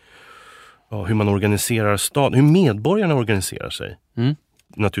kring hur man organiserar staden, hur medborgarna organiserar sig.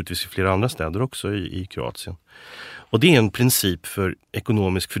 Naturligtvis i flera andra städer också i Kroatien. Och det är en princip för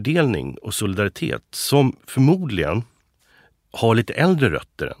ekonomisk fördelning och solidaritet som förmodligen har lite äldre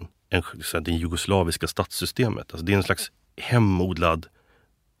rötter än det jugoslaviska statssystemet. Alltså det är en slags hemodlad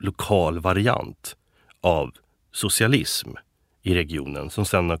lokal variant av socialism i regionen som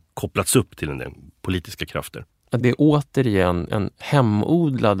sedan har kopplats upp till en politiska krafter. Det är återigen en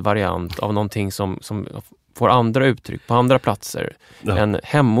hemodlad variant av någonting som får andra uttryck på andra platser. Ja. En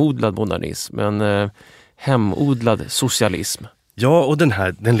hemodlad modernism, en hemodlad socialism. Ja, och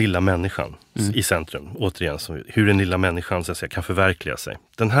den lilla människan i centrum, återigen, hur den lilla människan så att säga, kan förverkliga sig.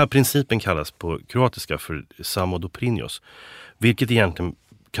 Den här principen kallas på kroatiska för samodoprinjos, vilket egentligen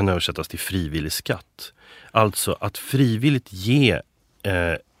kan översättas till frivillig skatt. Alltså att frivilligt ge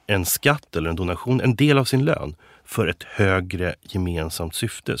en skatt eller en donation, en del av sin lön för ett högre gemensamt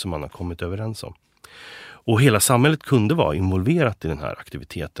syfte som man har kommit överens om. Och hela samhället kunde vara involverat i den här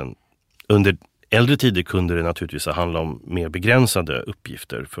aktiviteten. Under äldre tider kunde det naturligtvis handla om mer begränsade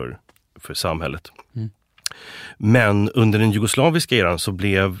uppgifter för samhället. Men under den jugoslaviska eran så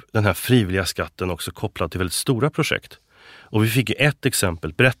blev den här frivilliga skatten också kopplad till väldigt stora projekt. Och vi fick ett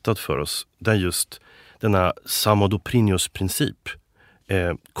exempel berättat för oss där just denna samodoprinjos princip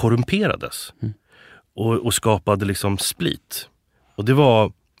korrumperades och skapade liksom split. Och det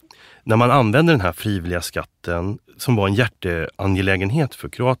var när man använde den här frivilliga skatten som var en hjärteangelägenhet för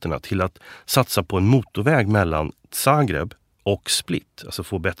kroaterna till att satsa på en motorväg mellan Zagreb och Split. Alltså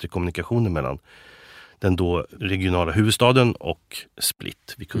få bättre kommunikationer mellan den då regionala huvudstaden och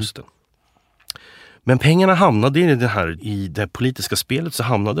Split vid kusten. Men pengarna hamnade i det politiska spelet, så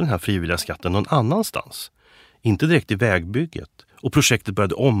hamnade den här frivilliga skatten någon annanstans. Inte direkt i vägbygget. Och projektet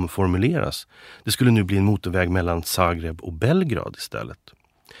började omformuleras. Det skulle nu bli en motorväg mellan Zagreb och Belgrad istället.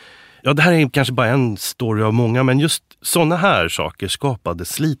 Ja, det här är kanske bara en story av många, men just sådana här saker skapade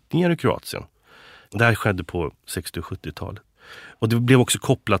slitningar i Kroatien. Det här skedde på 60- och 70-talet. Och det blev också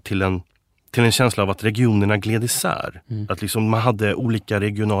kopplat till en känsla av att regionerna gled isär. Att liksom man hade olika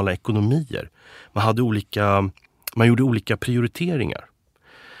regionala ekonomier. Man gjorde olika prioriteringar.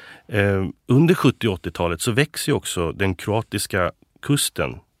 Under 70- och 80-talet så växer ju också den kroatiska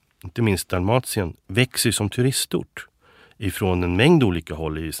kusten, inte minst Dalmatien, växer som turistort ifrån en mängd olika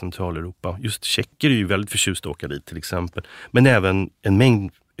håll i Centraleuropa. Just tjecker är ju väldigt förtjust att åka dit till exempel. Men även en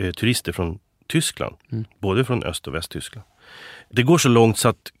mängd turister från Tyskland, både från Öst- och Västtyskland. Det går så långt så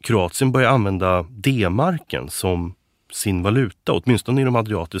att Kroatien börjar använda D-marken som sin valuta, åtminstone i de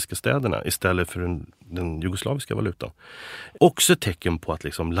adriatiska städerna, istället för den jugoslaviska valutan. Också ett tecken på att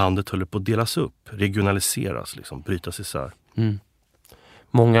liksom landet håller på att delas upp, regionaliseras, liksom, brytas isär.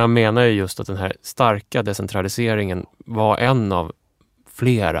 Många menar ju just att den här starka decentraliseringen var en av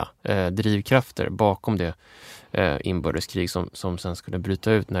flera drivkrafter bakom det inbördeskrig som sen skulle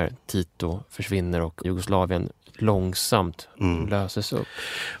bryta ut när Tito försvinner och Jugoslavien långsamt löses upp.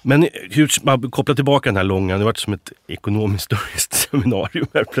 Men hur man kopplar tillbaka den här långa, det har varit som ett ekonomiskt seminarium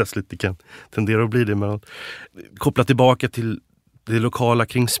här plötsligt, det kan tendera att bli det, men koppla tillbaka till det lokala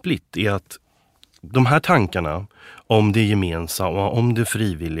kring Split är att de här tankarna om det gemensamma, om det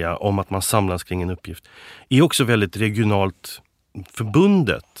frivilliga, om att man samlas kring en uppgift är också väldigt regionalt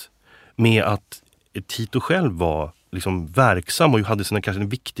förbundet med att Tito själv var liksom verksam och hade sina kanske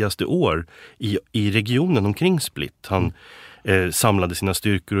viktigaste år i regionen omkring Split. Han samlade sina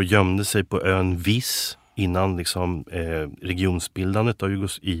styrkor och gömde sig på ön Vis innan liksom, regionsbildandet av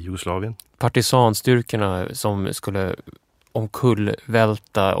i Jugoslavien. Partisanstyrkorna som skulle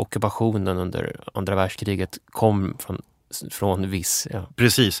omkullvälta ockupationen under andra världskriget kom från Vis. Ja.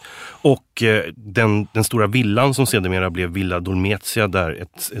 Precis. Och den stora villan som sedermera blev Villa Dolmezia där,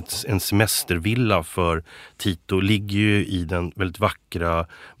 en semestervilla för Tito, ligger ju i den väldigt vackra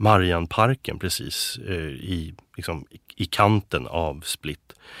Marianparken precis i kanten av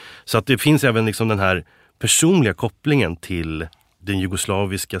Split. Så att det finns även liksom den här personliga kopplingen till den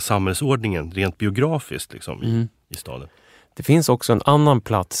jugoslaviska samhällsordningen rent biografiskt liksom, i staden. Det finns också en annan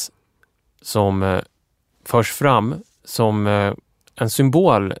plats som förs fram som en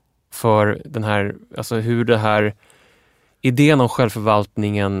symbol för den här, alltså hur det här idén om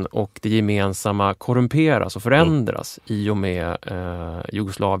självförvaltningen och det gemensamma korrumperas och förändras i och med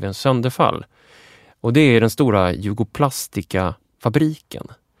Jugoslaviens sönderfall. Och det är den stora Jugoplastika-fabriken.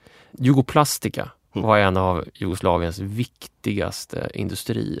 Jugoplastika var en av Jugoslaviens viktigaste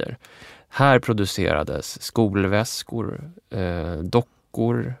industrier. Här producerades skolväskor,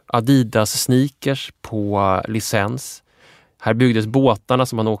 dockor, Adidas sneakers på licens. Här byggdes båtarna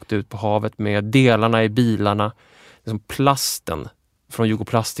som man åkte ut på havet med, delarna i bilarna. Liksom plasten från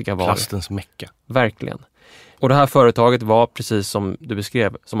Jugoplastika var... Plastens mecka. Verkligen. Och det här företaget var, precis som du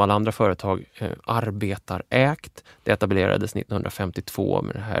beskrev, som alla andra företag, arbetarägt. Det etablerades 1952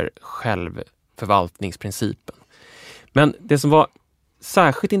 med den här självförvaltningsprincipen. Men det som var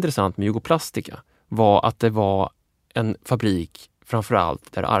särskilt intressant med Jugoplastika var att det var en fabrik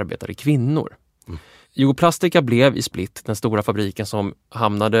framförallt där det arbetade kvinnor. Jugoplastika blev i Split, den stora fabriken som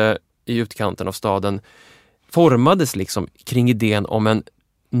hamnade i utkanten av staden, formades liksom kring idén om en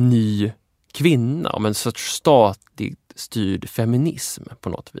ny kvinna, om en sorts statligt styrd feminism på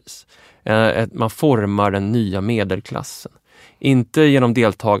något vis. Man formar den nya medelklassen. Inte genom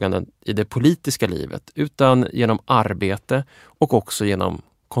deltagande i det politiska livet utan genom arbete och också genom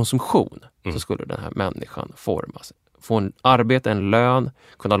konsumtion så skulle den här människan formas. Få en arbete, en lön,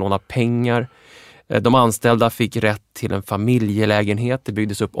 kunna låna pengar. De anställda fick rätt till en familjelägenhet. Det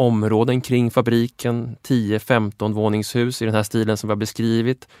byggdes upp områden kring fabriken, 10-15 våningshus i den här stilen som vi har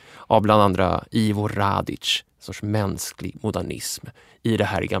beskrivit av bland andra Ivo Radic, en sorts mänsklig modernism i det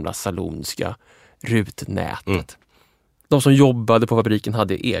här gamla salonska rutnätet. De som jobbade på fabriken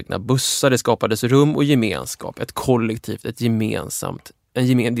hade egna bussar, det skapades rum och gemenskap, ett kollektivt, ett gemensamt,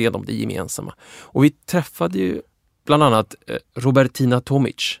 en del om det gemensamma. Och vi träffade ju bland annat Robertina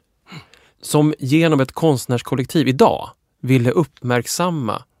Tomic som genom ett konstnärskollektiv idag ville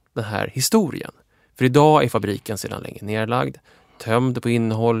uppmärksamma den här historien. För idag är fabriken sedan länge nedlagd, tömd på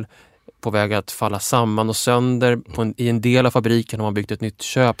innehåll, på väg att falla samman och sönder. I en del av fabriken har man byggt ett nytt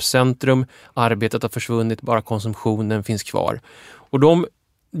köpcentrum. Arbetet har försvunnit, bara konsumtionen finns kvar. Och de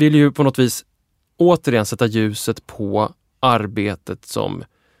vill ju på något vis återigen sätta ljuset på arbetet som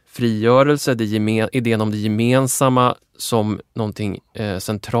frigörelse, idén om det gemensamma som någonting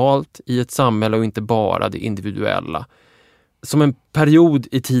centralt i ett samhälle och inte bara det individuella. Som en period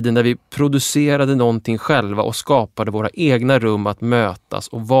i tiden där vi producerade någonting själva och skapade våra egna rum att mötas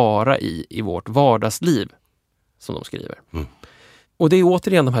och vara i vårt vardagsliv, som de skriver. Och det är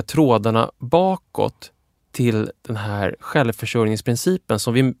återigen de här trådarna bakåt till den här självförsörjningsprincipen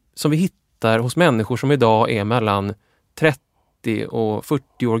som vi hittar hos människor som idag är mellan 30 och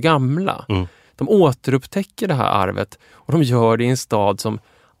 40 år gamla. De återupptäcker det här arvet och de gör det i en stad som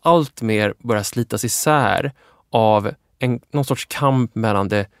allt mer börjar slitas isär av någon sorts kamp mellan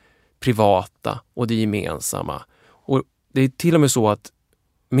det privata och det gemensamma. Och det är till och med så att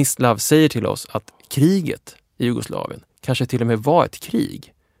Mislav säger till oss att kriget i Jugoslavien kanske till och med var ett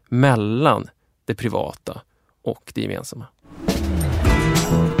krig mellan det privata och det gemensamma.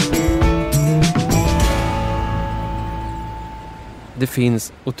 Det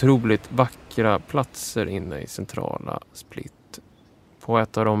finns otroligt vackra platser inne i centrala Split. På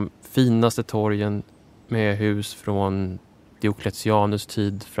ett av de finaste torgen med hus från Diocletianus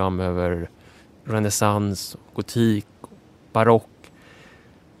tid framöver renässans, gotik, barock,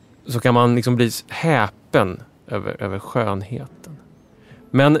 så kan man liksom bli häpen över skönheten.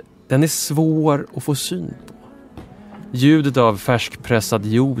 Men den är svår att få syn på. Ljudet av färskpressad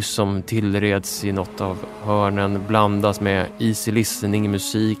juice som tillreds i något av hörnen blandas med easy listening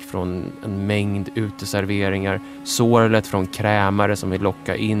musik från en mängd uteserveringar, sorlet från krämare som vill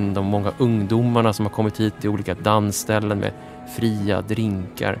locka in de många ungdomarna som har kommit hit till olika dansställen med fria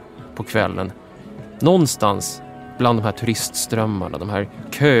drinkar på kvällen. Någonstans bland de här turistströmmarna, de här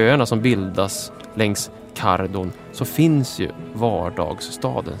köerna som bildas längs Kardon, så finns ju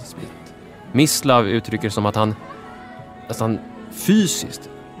vardagsstaden Split. Mislav uttrycker som att han nästan fysiskt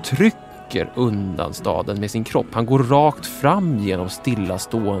trycker trycker undan staden med sin kropp. Han går rakt fram genom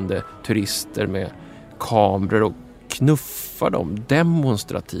stillastående turister med kameror och knuffar dem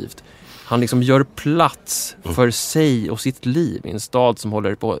demonstrativt. Han liksom gör plats för sig och sitt liv i en stad som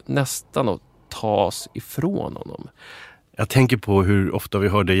håller på nästan att tas ifrån honom. Jag tänker på hur ofta vi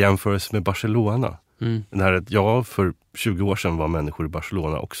hörde jämförelse med Barcelona. Den här, ja, för 20 år sedan var människor i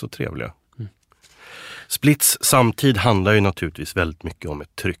Barcelona också trevliga. Splits samtid handlar ju naturligtvis väldigt mycket om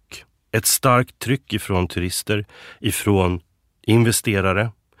ett tryck. Ett starkt tryck ifrån turister, ifrån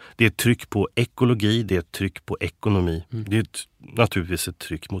investerare. Det är ett tryck på ekologi, det är ett tryck på ekonomi. Det är naturligtvis ett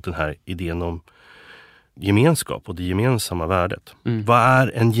tryck mot den här idén om gemenskap och det gemensamma värdet. Vad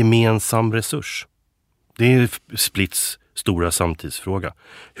är en gemensam resurs? Det är Splits stora samtidsfråga.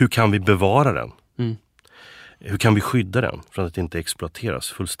 Hur kan vi bevara den? Hur kan vi skydda den från att inte exploateras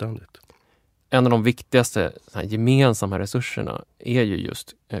fullständigt? En av de viktigaste gemensamma resurserna är ju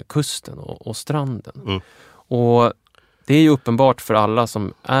just kusten och stranden. Och det är ju uppenbart för alla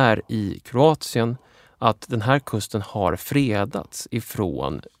som är i Kroatien att den här kusten har fredats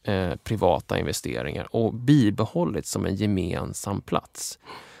ifrån privata investeringar och bibehållits som en gemensam plats.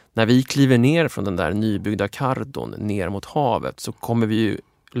 När vi kliver ner från den där nybyggda Kardon ner mot havet så kommer vi ju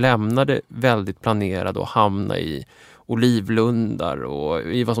lämna det väldigt planerade och hamna i olivlundar och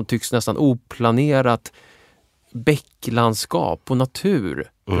i vad som tycks nästan oplanerat bäcklandskap och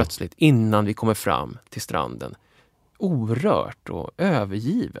natur plötsligt innan vi kommer fram till stranden. Orört och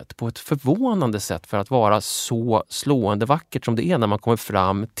övergivet på ett förvånande sätt för att vara så slående vackert som det är när man kommer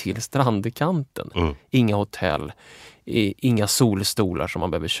fram till strandkanten. Inga hotell, inga solstolar som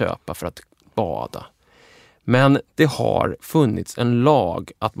man behöver köpa för att bada. Men det har funnits en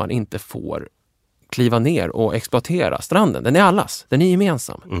lag att man inte får kliva ner och exploatera stranden. Den är allas, den är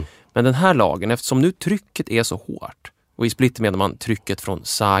gemensam. Men den här lagen, eftersom nu trycket är så hårt, och i Split menar man trycket från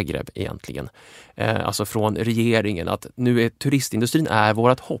Zagreb egentligen, alltså från regeringen, att nu är turistindustrin är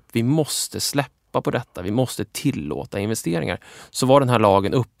vårt hopp. Vi måste släppa på detta, vi måste tillåta investeringar. Så var den här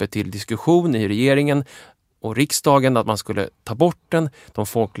lagen uppe till diskussion i regeringen och riksdagen att man skulle ta bort den. De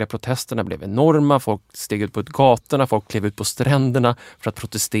folkliga protesterna blev enorma, folk steg ut på gatorna, folk klev ut på stränderna för att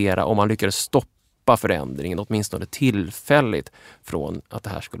protestera och man lyckades stoppa förändringen, åtminstone tillfälligt, från att det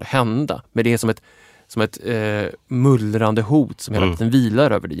här skulle hända. Men det är som ett mullrande hot som hela tiden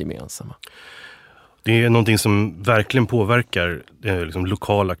vilar över det gemensamma. Det är någonting som verkligen påverkar det liksom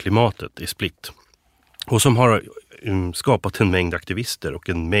lokala klimatet i Split. Och som har skapat en mängd aktivister och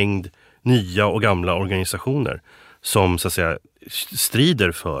en mängd nya och gamla organisationer som så att säga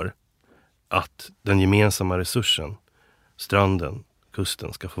strider för att den gemensamma resursen, stranden,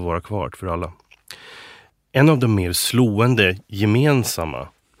 kusten, ska få vara kvar för alla. En av de mer slående gemensamma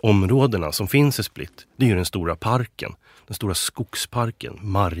områdena som finns i Split, det är ju den stora parken. Den stora skogsparken,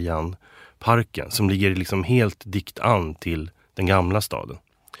 Marianparken, som ligger liksom helt dikt an till den gamla staden.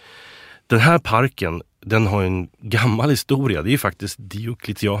 Den här parken, den har en gammal historia. Det är ju faktiskt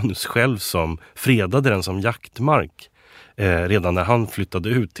Diocletianus själv som fredade den som jaktmark redan när han flyttade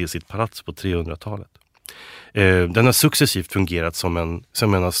ut till sitt palats på 300-talet. Den har successivt fungerat som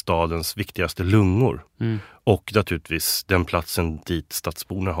en av stadens viktigaste lungor. Och naturligtvis den platsen dit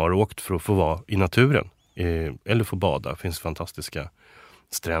stadsborna har åkt för att få vara i naturen. Eller få bada. Det finns fantastiska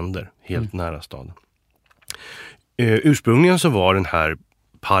stränder helt nära staden. Ursprungligen så var den här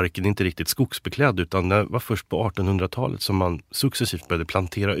parken inte riktigt skogsbeklädd, utan det var först på 1800-talet som man successivt började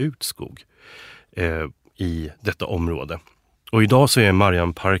plantera ut skog i detta område. Och idag så är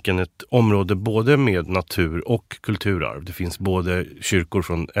Marianparken ett område både med natur och kulturarv. Det finns både kyrkor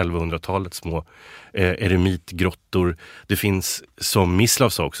från 1100-talet, små eremitgrottor. Det finns, som Mislav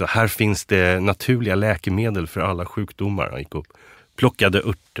sa också, här finns det naturliga läkemedel för alla sjukdomar. Han gick upp, plockade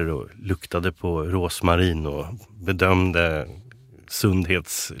örter och luktade på rosmarin och bedömde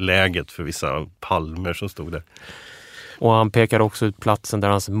sundhetsläget för vissa palmer som stod där. Och han pekar också ut platsen där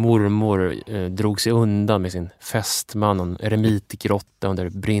hans mormor drog sig undan med sin fästman, en eremitgrotta under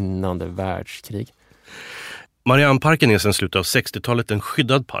brinnande världskrig. Marianparken är sedan slutet av 60-talet en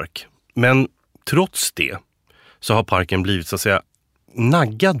skyddad park. Men trots det så har parken blivit så att säga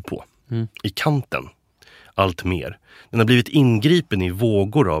naggad på i kanten allt mer. Den har blivit ingripen i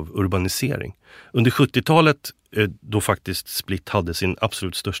vågor av urbanisering. Under 70-talet, då faktiskt Split hade sin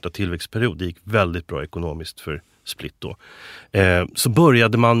absolut största tillväxtperiod, det gick väldigt bra ekonomiskt för Split då, så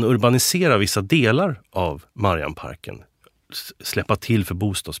började man urbanisera vissa delar av Marianparken, släppa till för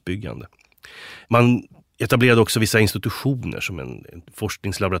bostadsbyggande. Man etablerade också vissa institutioner som en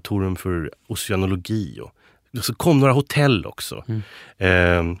forskningslaboratorium för oceanologi och så kom några hotell också.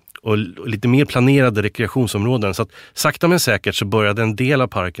 och lite mer planerade rekreationsområden. Så att sakta men säkert så började en del av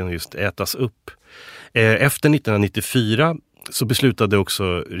parken just ätas upp. Efter 1994 så beslutade också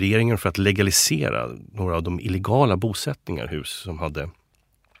regeringen för att legalisera några av de illegala bosättningarhus som hade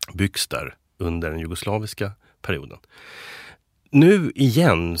byggts där under den jugoslaviska perioden. Nu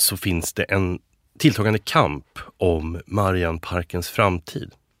igen så finns det en tilltagande kamp om Marianparkens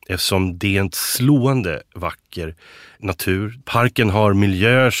framtid. Eftersom det är en slående vacker natur. Parken har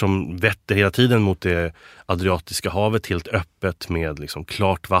miljöer som vetter hela tiden mot det Adriatiska havet, helt öppet med liksom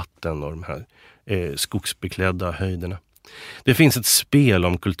klart vatten och de här skogsbeklädda höjderna. Det finns ett spel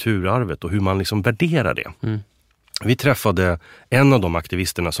om kulturarvet och hur man liksom värderar det. Mm. Vi träffade en av de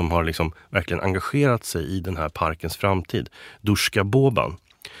aktivisterna som har liksom verkligen engagerat sig i den här parkens framtid, Duška Boban,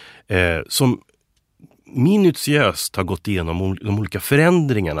 som minutiöst har gått igenom de olika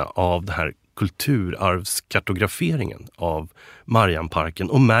förändringarna av den här kulturarvskartograferingen av Marianparken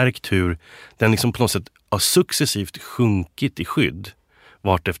och märkt hur den liksom på något sätt har successivt sjunkit i skydd,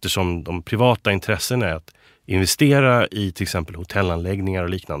 vart eftersom de privata intressena är att investera i till exempel hotellanläggningar och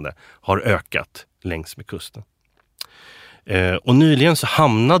liknande har ökat längs med kusten. Och nyligen så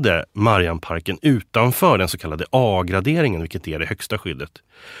hamnade Marianparken utanför den så kallade A-graderingen, vilket är det högsta skyddet.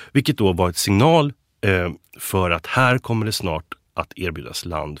 Vilket då var ett signal för att här kommer det snart att erbjudas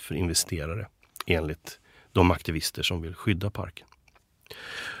land för investerare enligt de aktivister som vill skydda parken.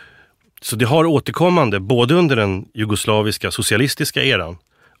 Så det har återkommande både under den jugoslaviska socialistiska eran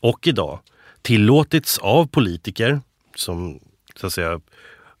och idag tillåtits av politiker som så att säga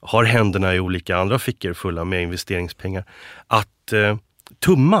har händerna i olika andra fickor fulla med investeringspengar att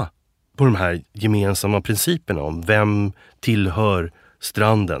tumma på de här gemensamma principerna om vem tillhör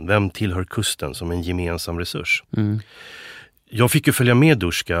stranden, vem tillhör kusten som en gemensam resurs. Mm. Jag fick ju följa med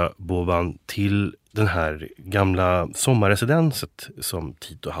Duška Boban till den här gamla sommarresidenset som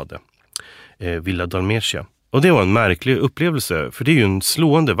Tito hade, Villa Dalmatia. Och det var en märklig upplevelse, för det är ju en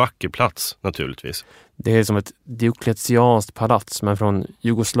slående vacker plats naturligtvis. Det är som ett diokletianskt palats, men från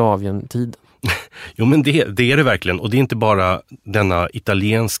Jugoslavien-tiden. Jo, men det är det verkligen. Och det är inte bara denna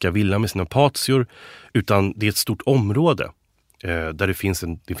italienska villa med sina patior, utan det är ett stort område där det finns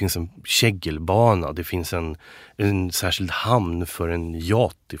en kägelbana, det finns en särskild hamn för en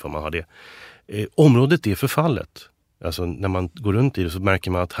yacht ifall man har det. Området är förfallet. Alltså när man går runt i det så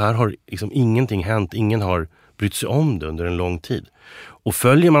märker man att här har liksom ingenting hänt, ingen har brytt sig om det under en lång tid. Och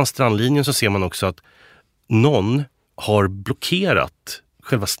följer man strandlinjen så ser man också att någon har blockerat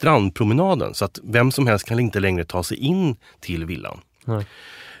själva strandpromenaden så att vem som helst kan inte längre ta sig in till villan. Nej.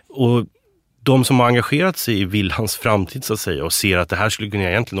 Och de som har engagerat sig i villans framtid så att säga och ser att det här skulle kunna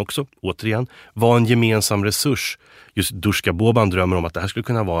egentligen också, återigen, vara en gemensam resurs. Just Duška Boban drömmer om att det här skulle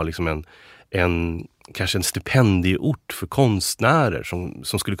kunna vara liksom kanske en stipendieort för konstnärer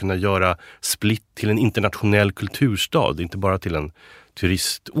som skulle kunna göra Split till en internationell kulturstad, inte bara till en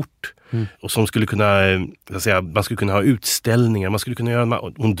turistort. Mm. Och som skulle kunna, så att säga, man skulle kunna ha utställningar, man skulle kunna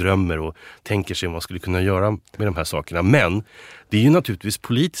göra, hon drömmer och tänker sig vad man skulle kunna göra med de här sakerna. Men det är ju naturligtvis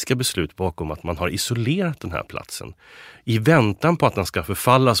politiska beslut bakom att man har isolerat den här platsen i väntan på att den ska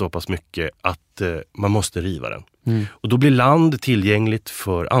förfalla så pass mycket att man måste riva den. Mm. Och då blir land tillgängligt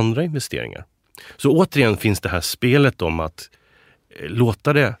för andra investeringar. Så återigen finns det här spelet om att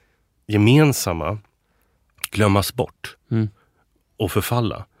låta det gemensamma glömmas bort och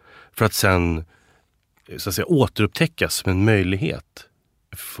förfalla. För att sen så att säga, återupptäckas som en möjlighet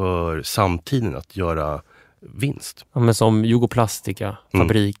för samtiden att göra vinst. Ja, men som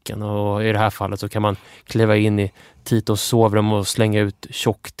Jugoplastika-fabriken och i det här fallet så kan man kliva in i Titos sovrum och slänga ut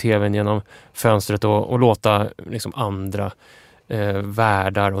tjock-tvn genom fönstret och låta liksom andra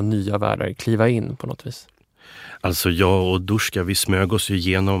värdar och nya värdar kliva in på något vis. Alltså jag och Duška, vi smög oss ju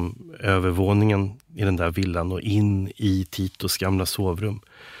genom övervåningen i den där villan och in i Titos gamla sovrum.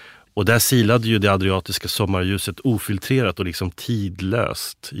 Och där silade ju det adriatiska sommarljuset ofiltrerat och liksom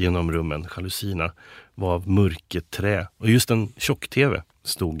tidlöst genom rummen. Jalusierna var av mörket trä och just en tjock-tv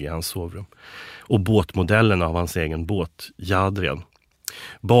stod i hans sovrum. Och båtmodellen av hans egen båt, Jadrian.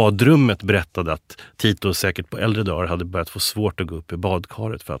 Badrummet berättade att Tito säkert på äldre dagar hade börjat få svårt att gå upp i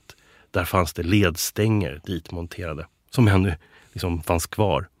badkaret för att där fanns det ledstänger dit monterade som ännu liksom fanns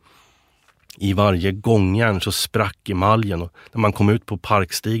kvar. I varje gångjärn så sprack emaljen och när man kom ut på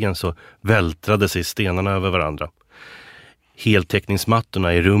parkstigen så vältrade sig stenarna över varandra.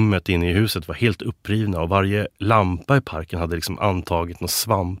 Heltäckningsmattorna i rummet inne i huset var helt upprivna och varje lampa i parken hade liksom antagit några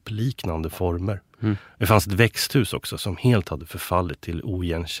svampliknande former. Mm. Det fanns ett växthus också som helt hade förfallit till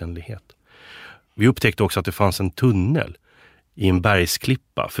oigenkännlighet. Vi upptäckte också att det fanns en tunnel i en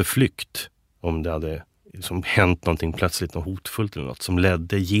bergsklippa för flykt om det hade som hänt någonting plötsligt, något hotfullt eller något, som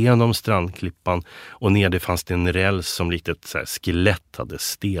ledde genom strandklippan och ner det fanns det en räls som likt ett så här skelett hade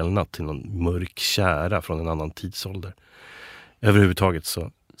stelnat till någon mörk kära från en annan tidsålder. Överhuvudtaget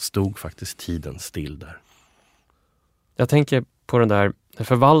så stod faktiskt tiden still där. Jag tänker på det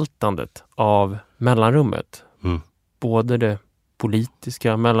förvaltandet av mellanrummet. Både det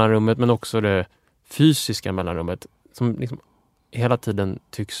politiska mellanrummet men också det fysiska mellanrummet som liksom hela tiden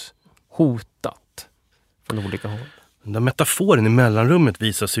tycks hotat från olika håll. Den där metaforen i mellanrummet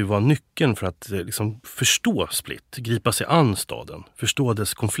visar sig vara nyckeln för att liksom förstå Split, gripa sig an staden, förstå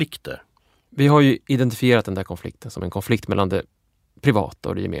dess konflikter. Vi har ju identifierat den där konflikten som en konflikt mellan det privata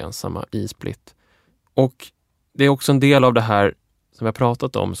och det gemensamma i Split. Och det är också en del av det här som jag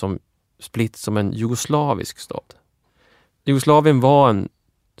pratat om som Split som en jugoslavisk stat. Jugoslavien var en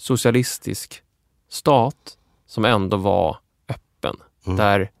socialistisk stat som ändå var öppen.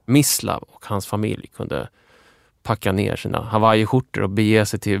 Där Mislav och hans familj kunde packa ner sina Hawaii-skjortor och bege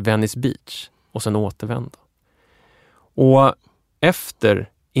sig till Venice Beach och sen återvända. Och efter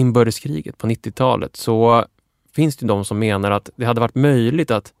inbördeskriget på 90-talet så finns det de som menar att det hade varit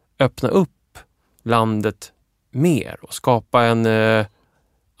möjligt att öppna upp landet mer och skapa en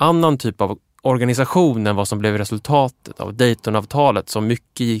annan typ av organisation än vad som blev resultatet av Daytonavtalet som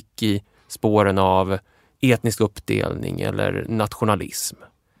mycket gick i spåren av etnisk uppdelning eller nationalism.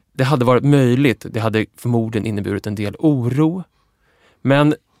 Det hade varit möjligt, det hade förmodligen inneburit en del oro,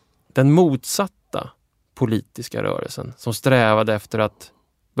 men den motsatta politiska rörelsen som strävade efter att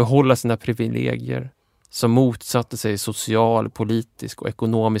behålla sina privilegier, som motsatte sig social, politisk och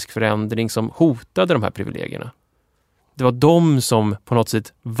ekonomisk förändring som hotade de här privilegierna. Det var de som på något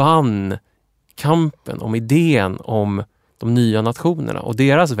sätt vann kampen om idén om de nya nationerna och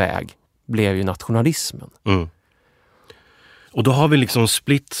deras väg blev ju nationalismen. Och då har vi liksom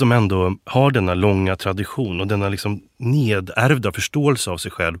Split som ändå har denna långa tradition och denna liksom nedärvda förståelse av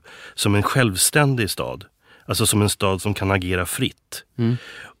sig själv som en självständig stad. Alltså som en stad som kan agera fritt.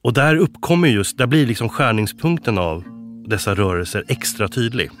 Och där uppkommer där blir liksom skärningspunkten av dessa rörelser extra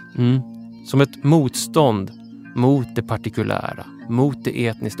tydlig. Som ett motstånd mot det partikulära, mot det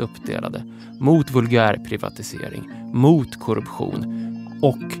etniskt uppdelade, mot vulgärprivatisering, mot korruption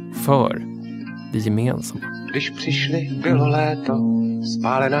och för det gemensamma. Když přišli, bylo léto,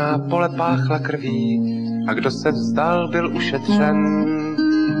 spálená pole páchla krví a kdo se vzdal, byl ušetřen.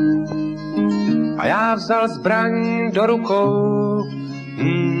 A já vzal zbraň do rukou.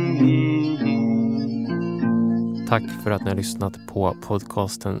 Tack för att ni har lyssnat på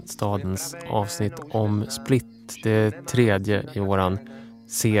podcasten Stadens avsnitt om Split. Det tredje i våran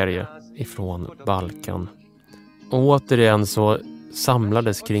serie ifrån Balkan. Och återigen så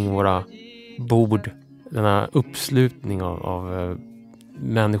samlades kring våra bord denna uppslutning av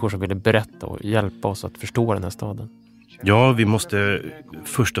människor som ville berätta och hjälpa oss att förstå den här staden. Ja, vi måste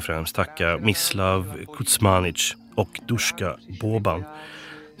först och främst tacka Mislav Kuzmanic och Duška Boban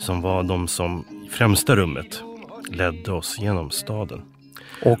som var de som i främsta rummet ledde oss genom staden.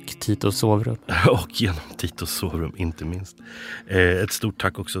 Och Titos sovrum. Och genom Titos sovrum, inte minst. Ett stort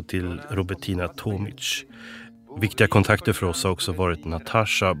tack också till Robertina Tomic. Viktiga kontakter för oss har också varit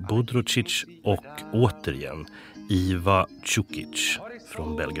Natasha Budrucic och återigen Iva Čukic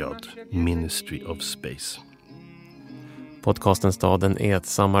från Belgrad, Ministry of Space. Podcasten Staden är ett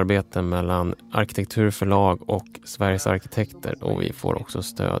samarbete mellan Arkitekturförlag och Sveriges arkitekter och vi får också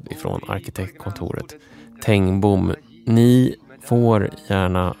stöd ifrån arkitektkontoret Tengbom. Ni får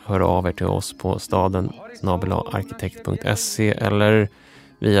gärna höra av er till oss på staden@arkitekt.se eller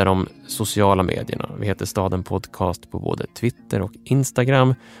via de sociala medierna. Vi heter Staden Podcast på både Twitter och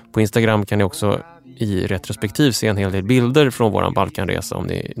Instagram. På Instagram kan ni också i retrospektiv se en hel del bilder från våran Balkanresa om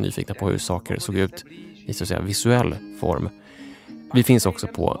ni är nyfikna på hur saker såg ut i så att säga visuell form. Vi finns också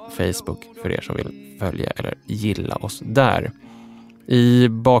på Facebook för er som vill följa eller gilla oss där. I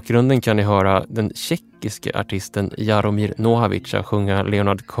bakgrunden kan ni höra den tjeckiske artisten Jaromir Nohavica sjunga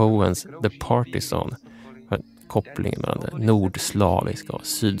Leonard Cohens The Party Song. Kopplingen mellan det nordslaviska och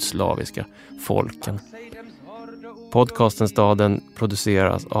sydslaviska folken. Podcasten Staden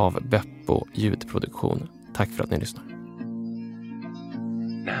produceras av Beppo ljudproduktion. Tack för att ni lyssnar.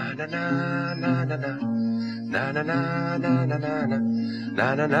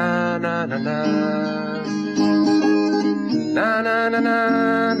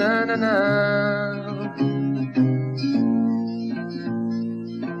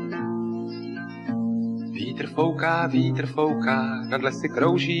 Vítr fouká, nad lesy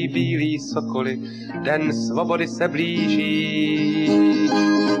krouží bílí sokoly, den svobody se blíží.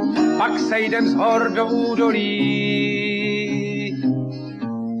 Pak sejdem z hor do údolí,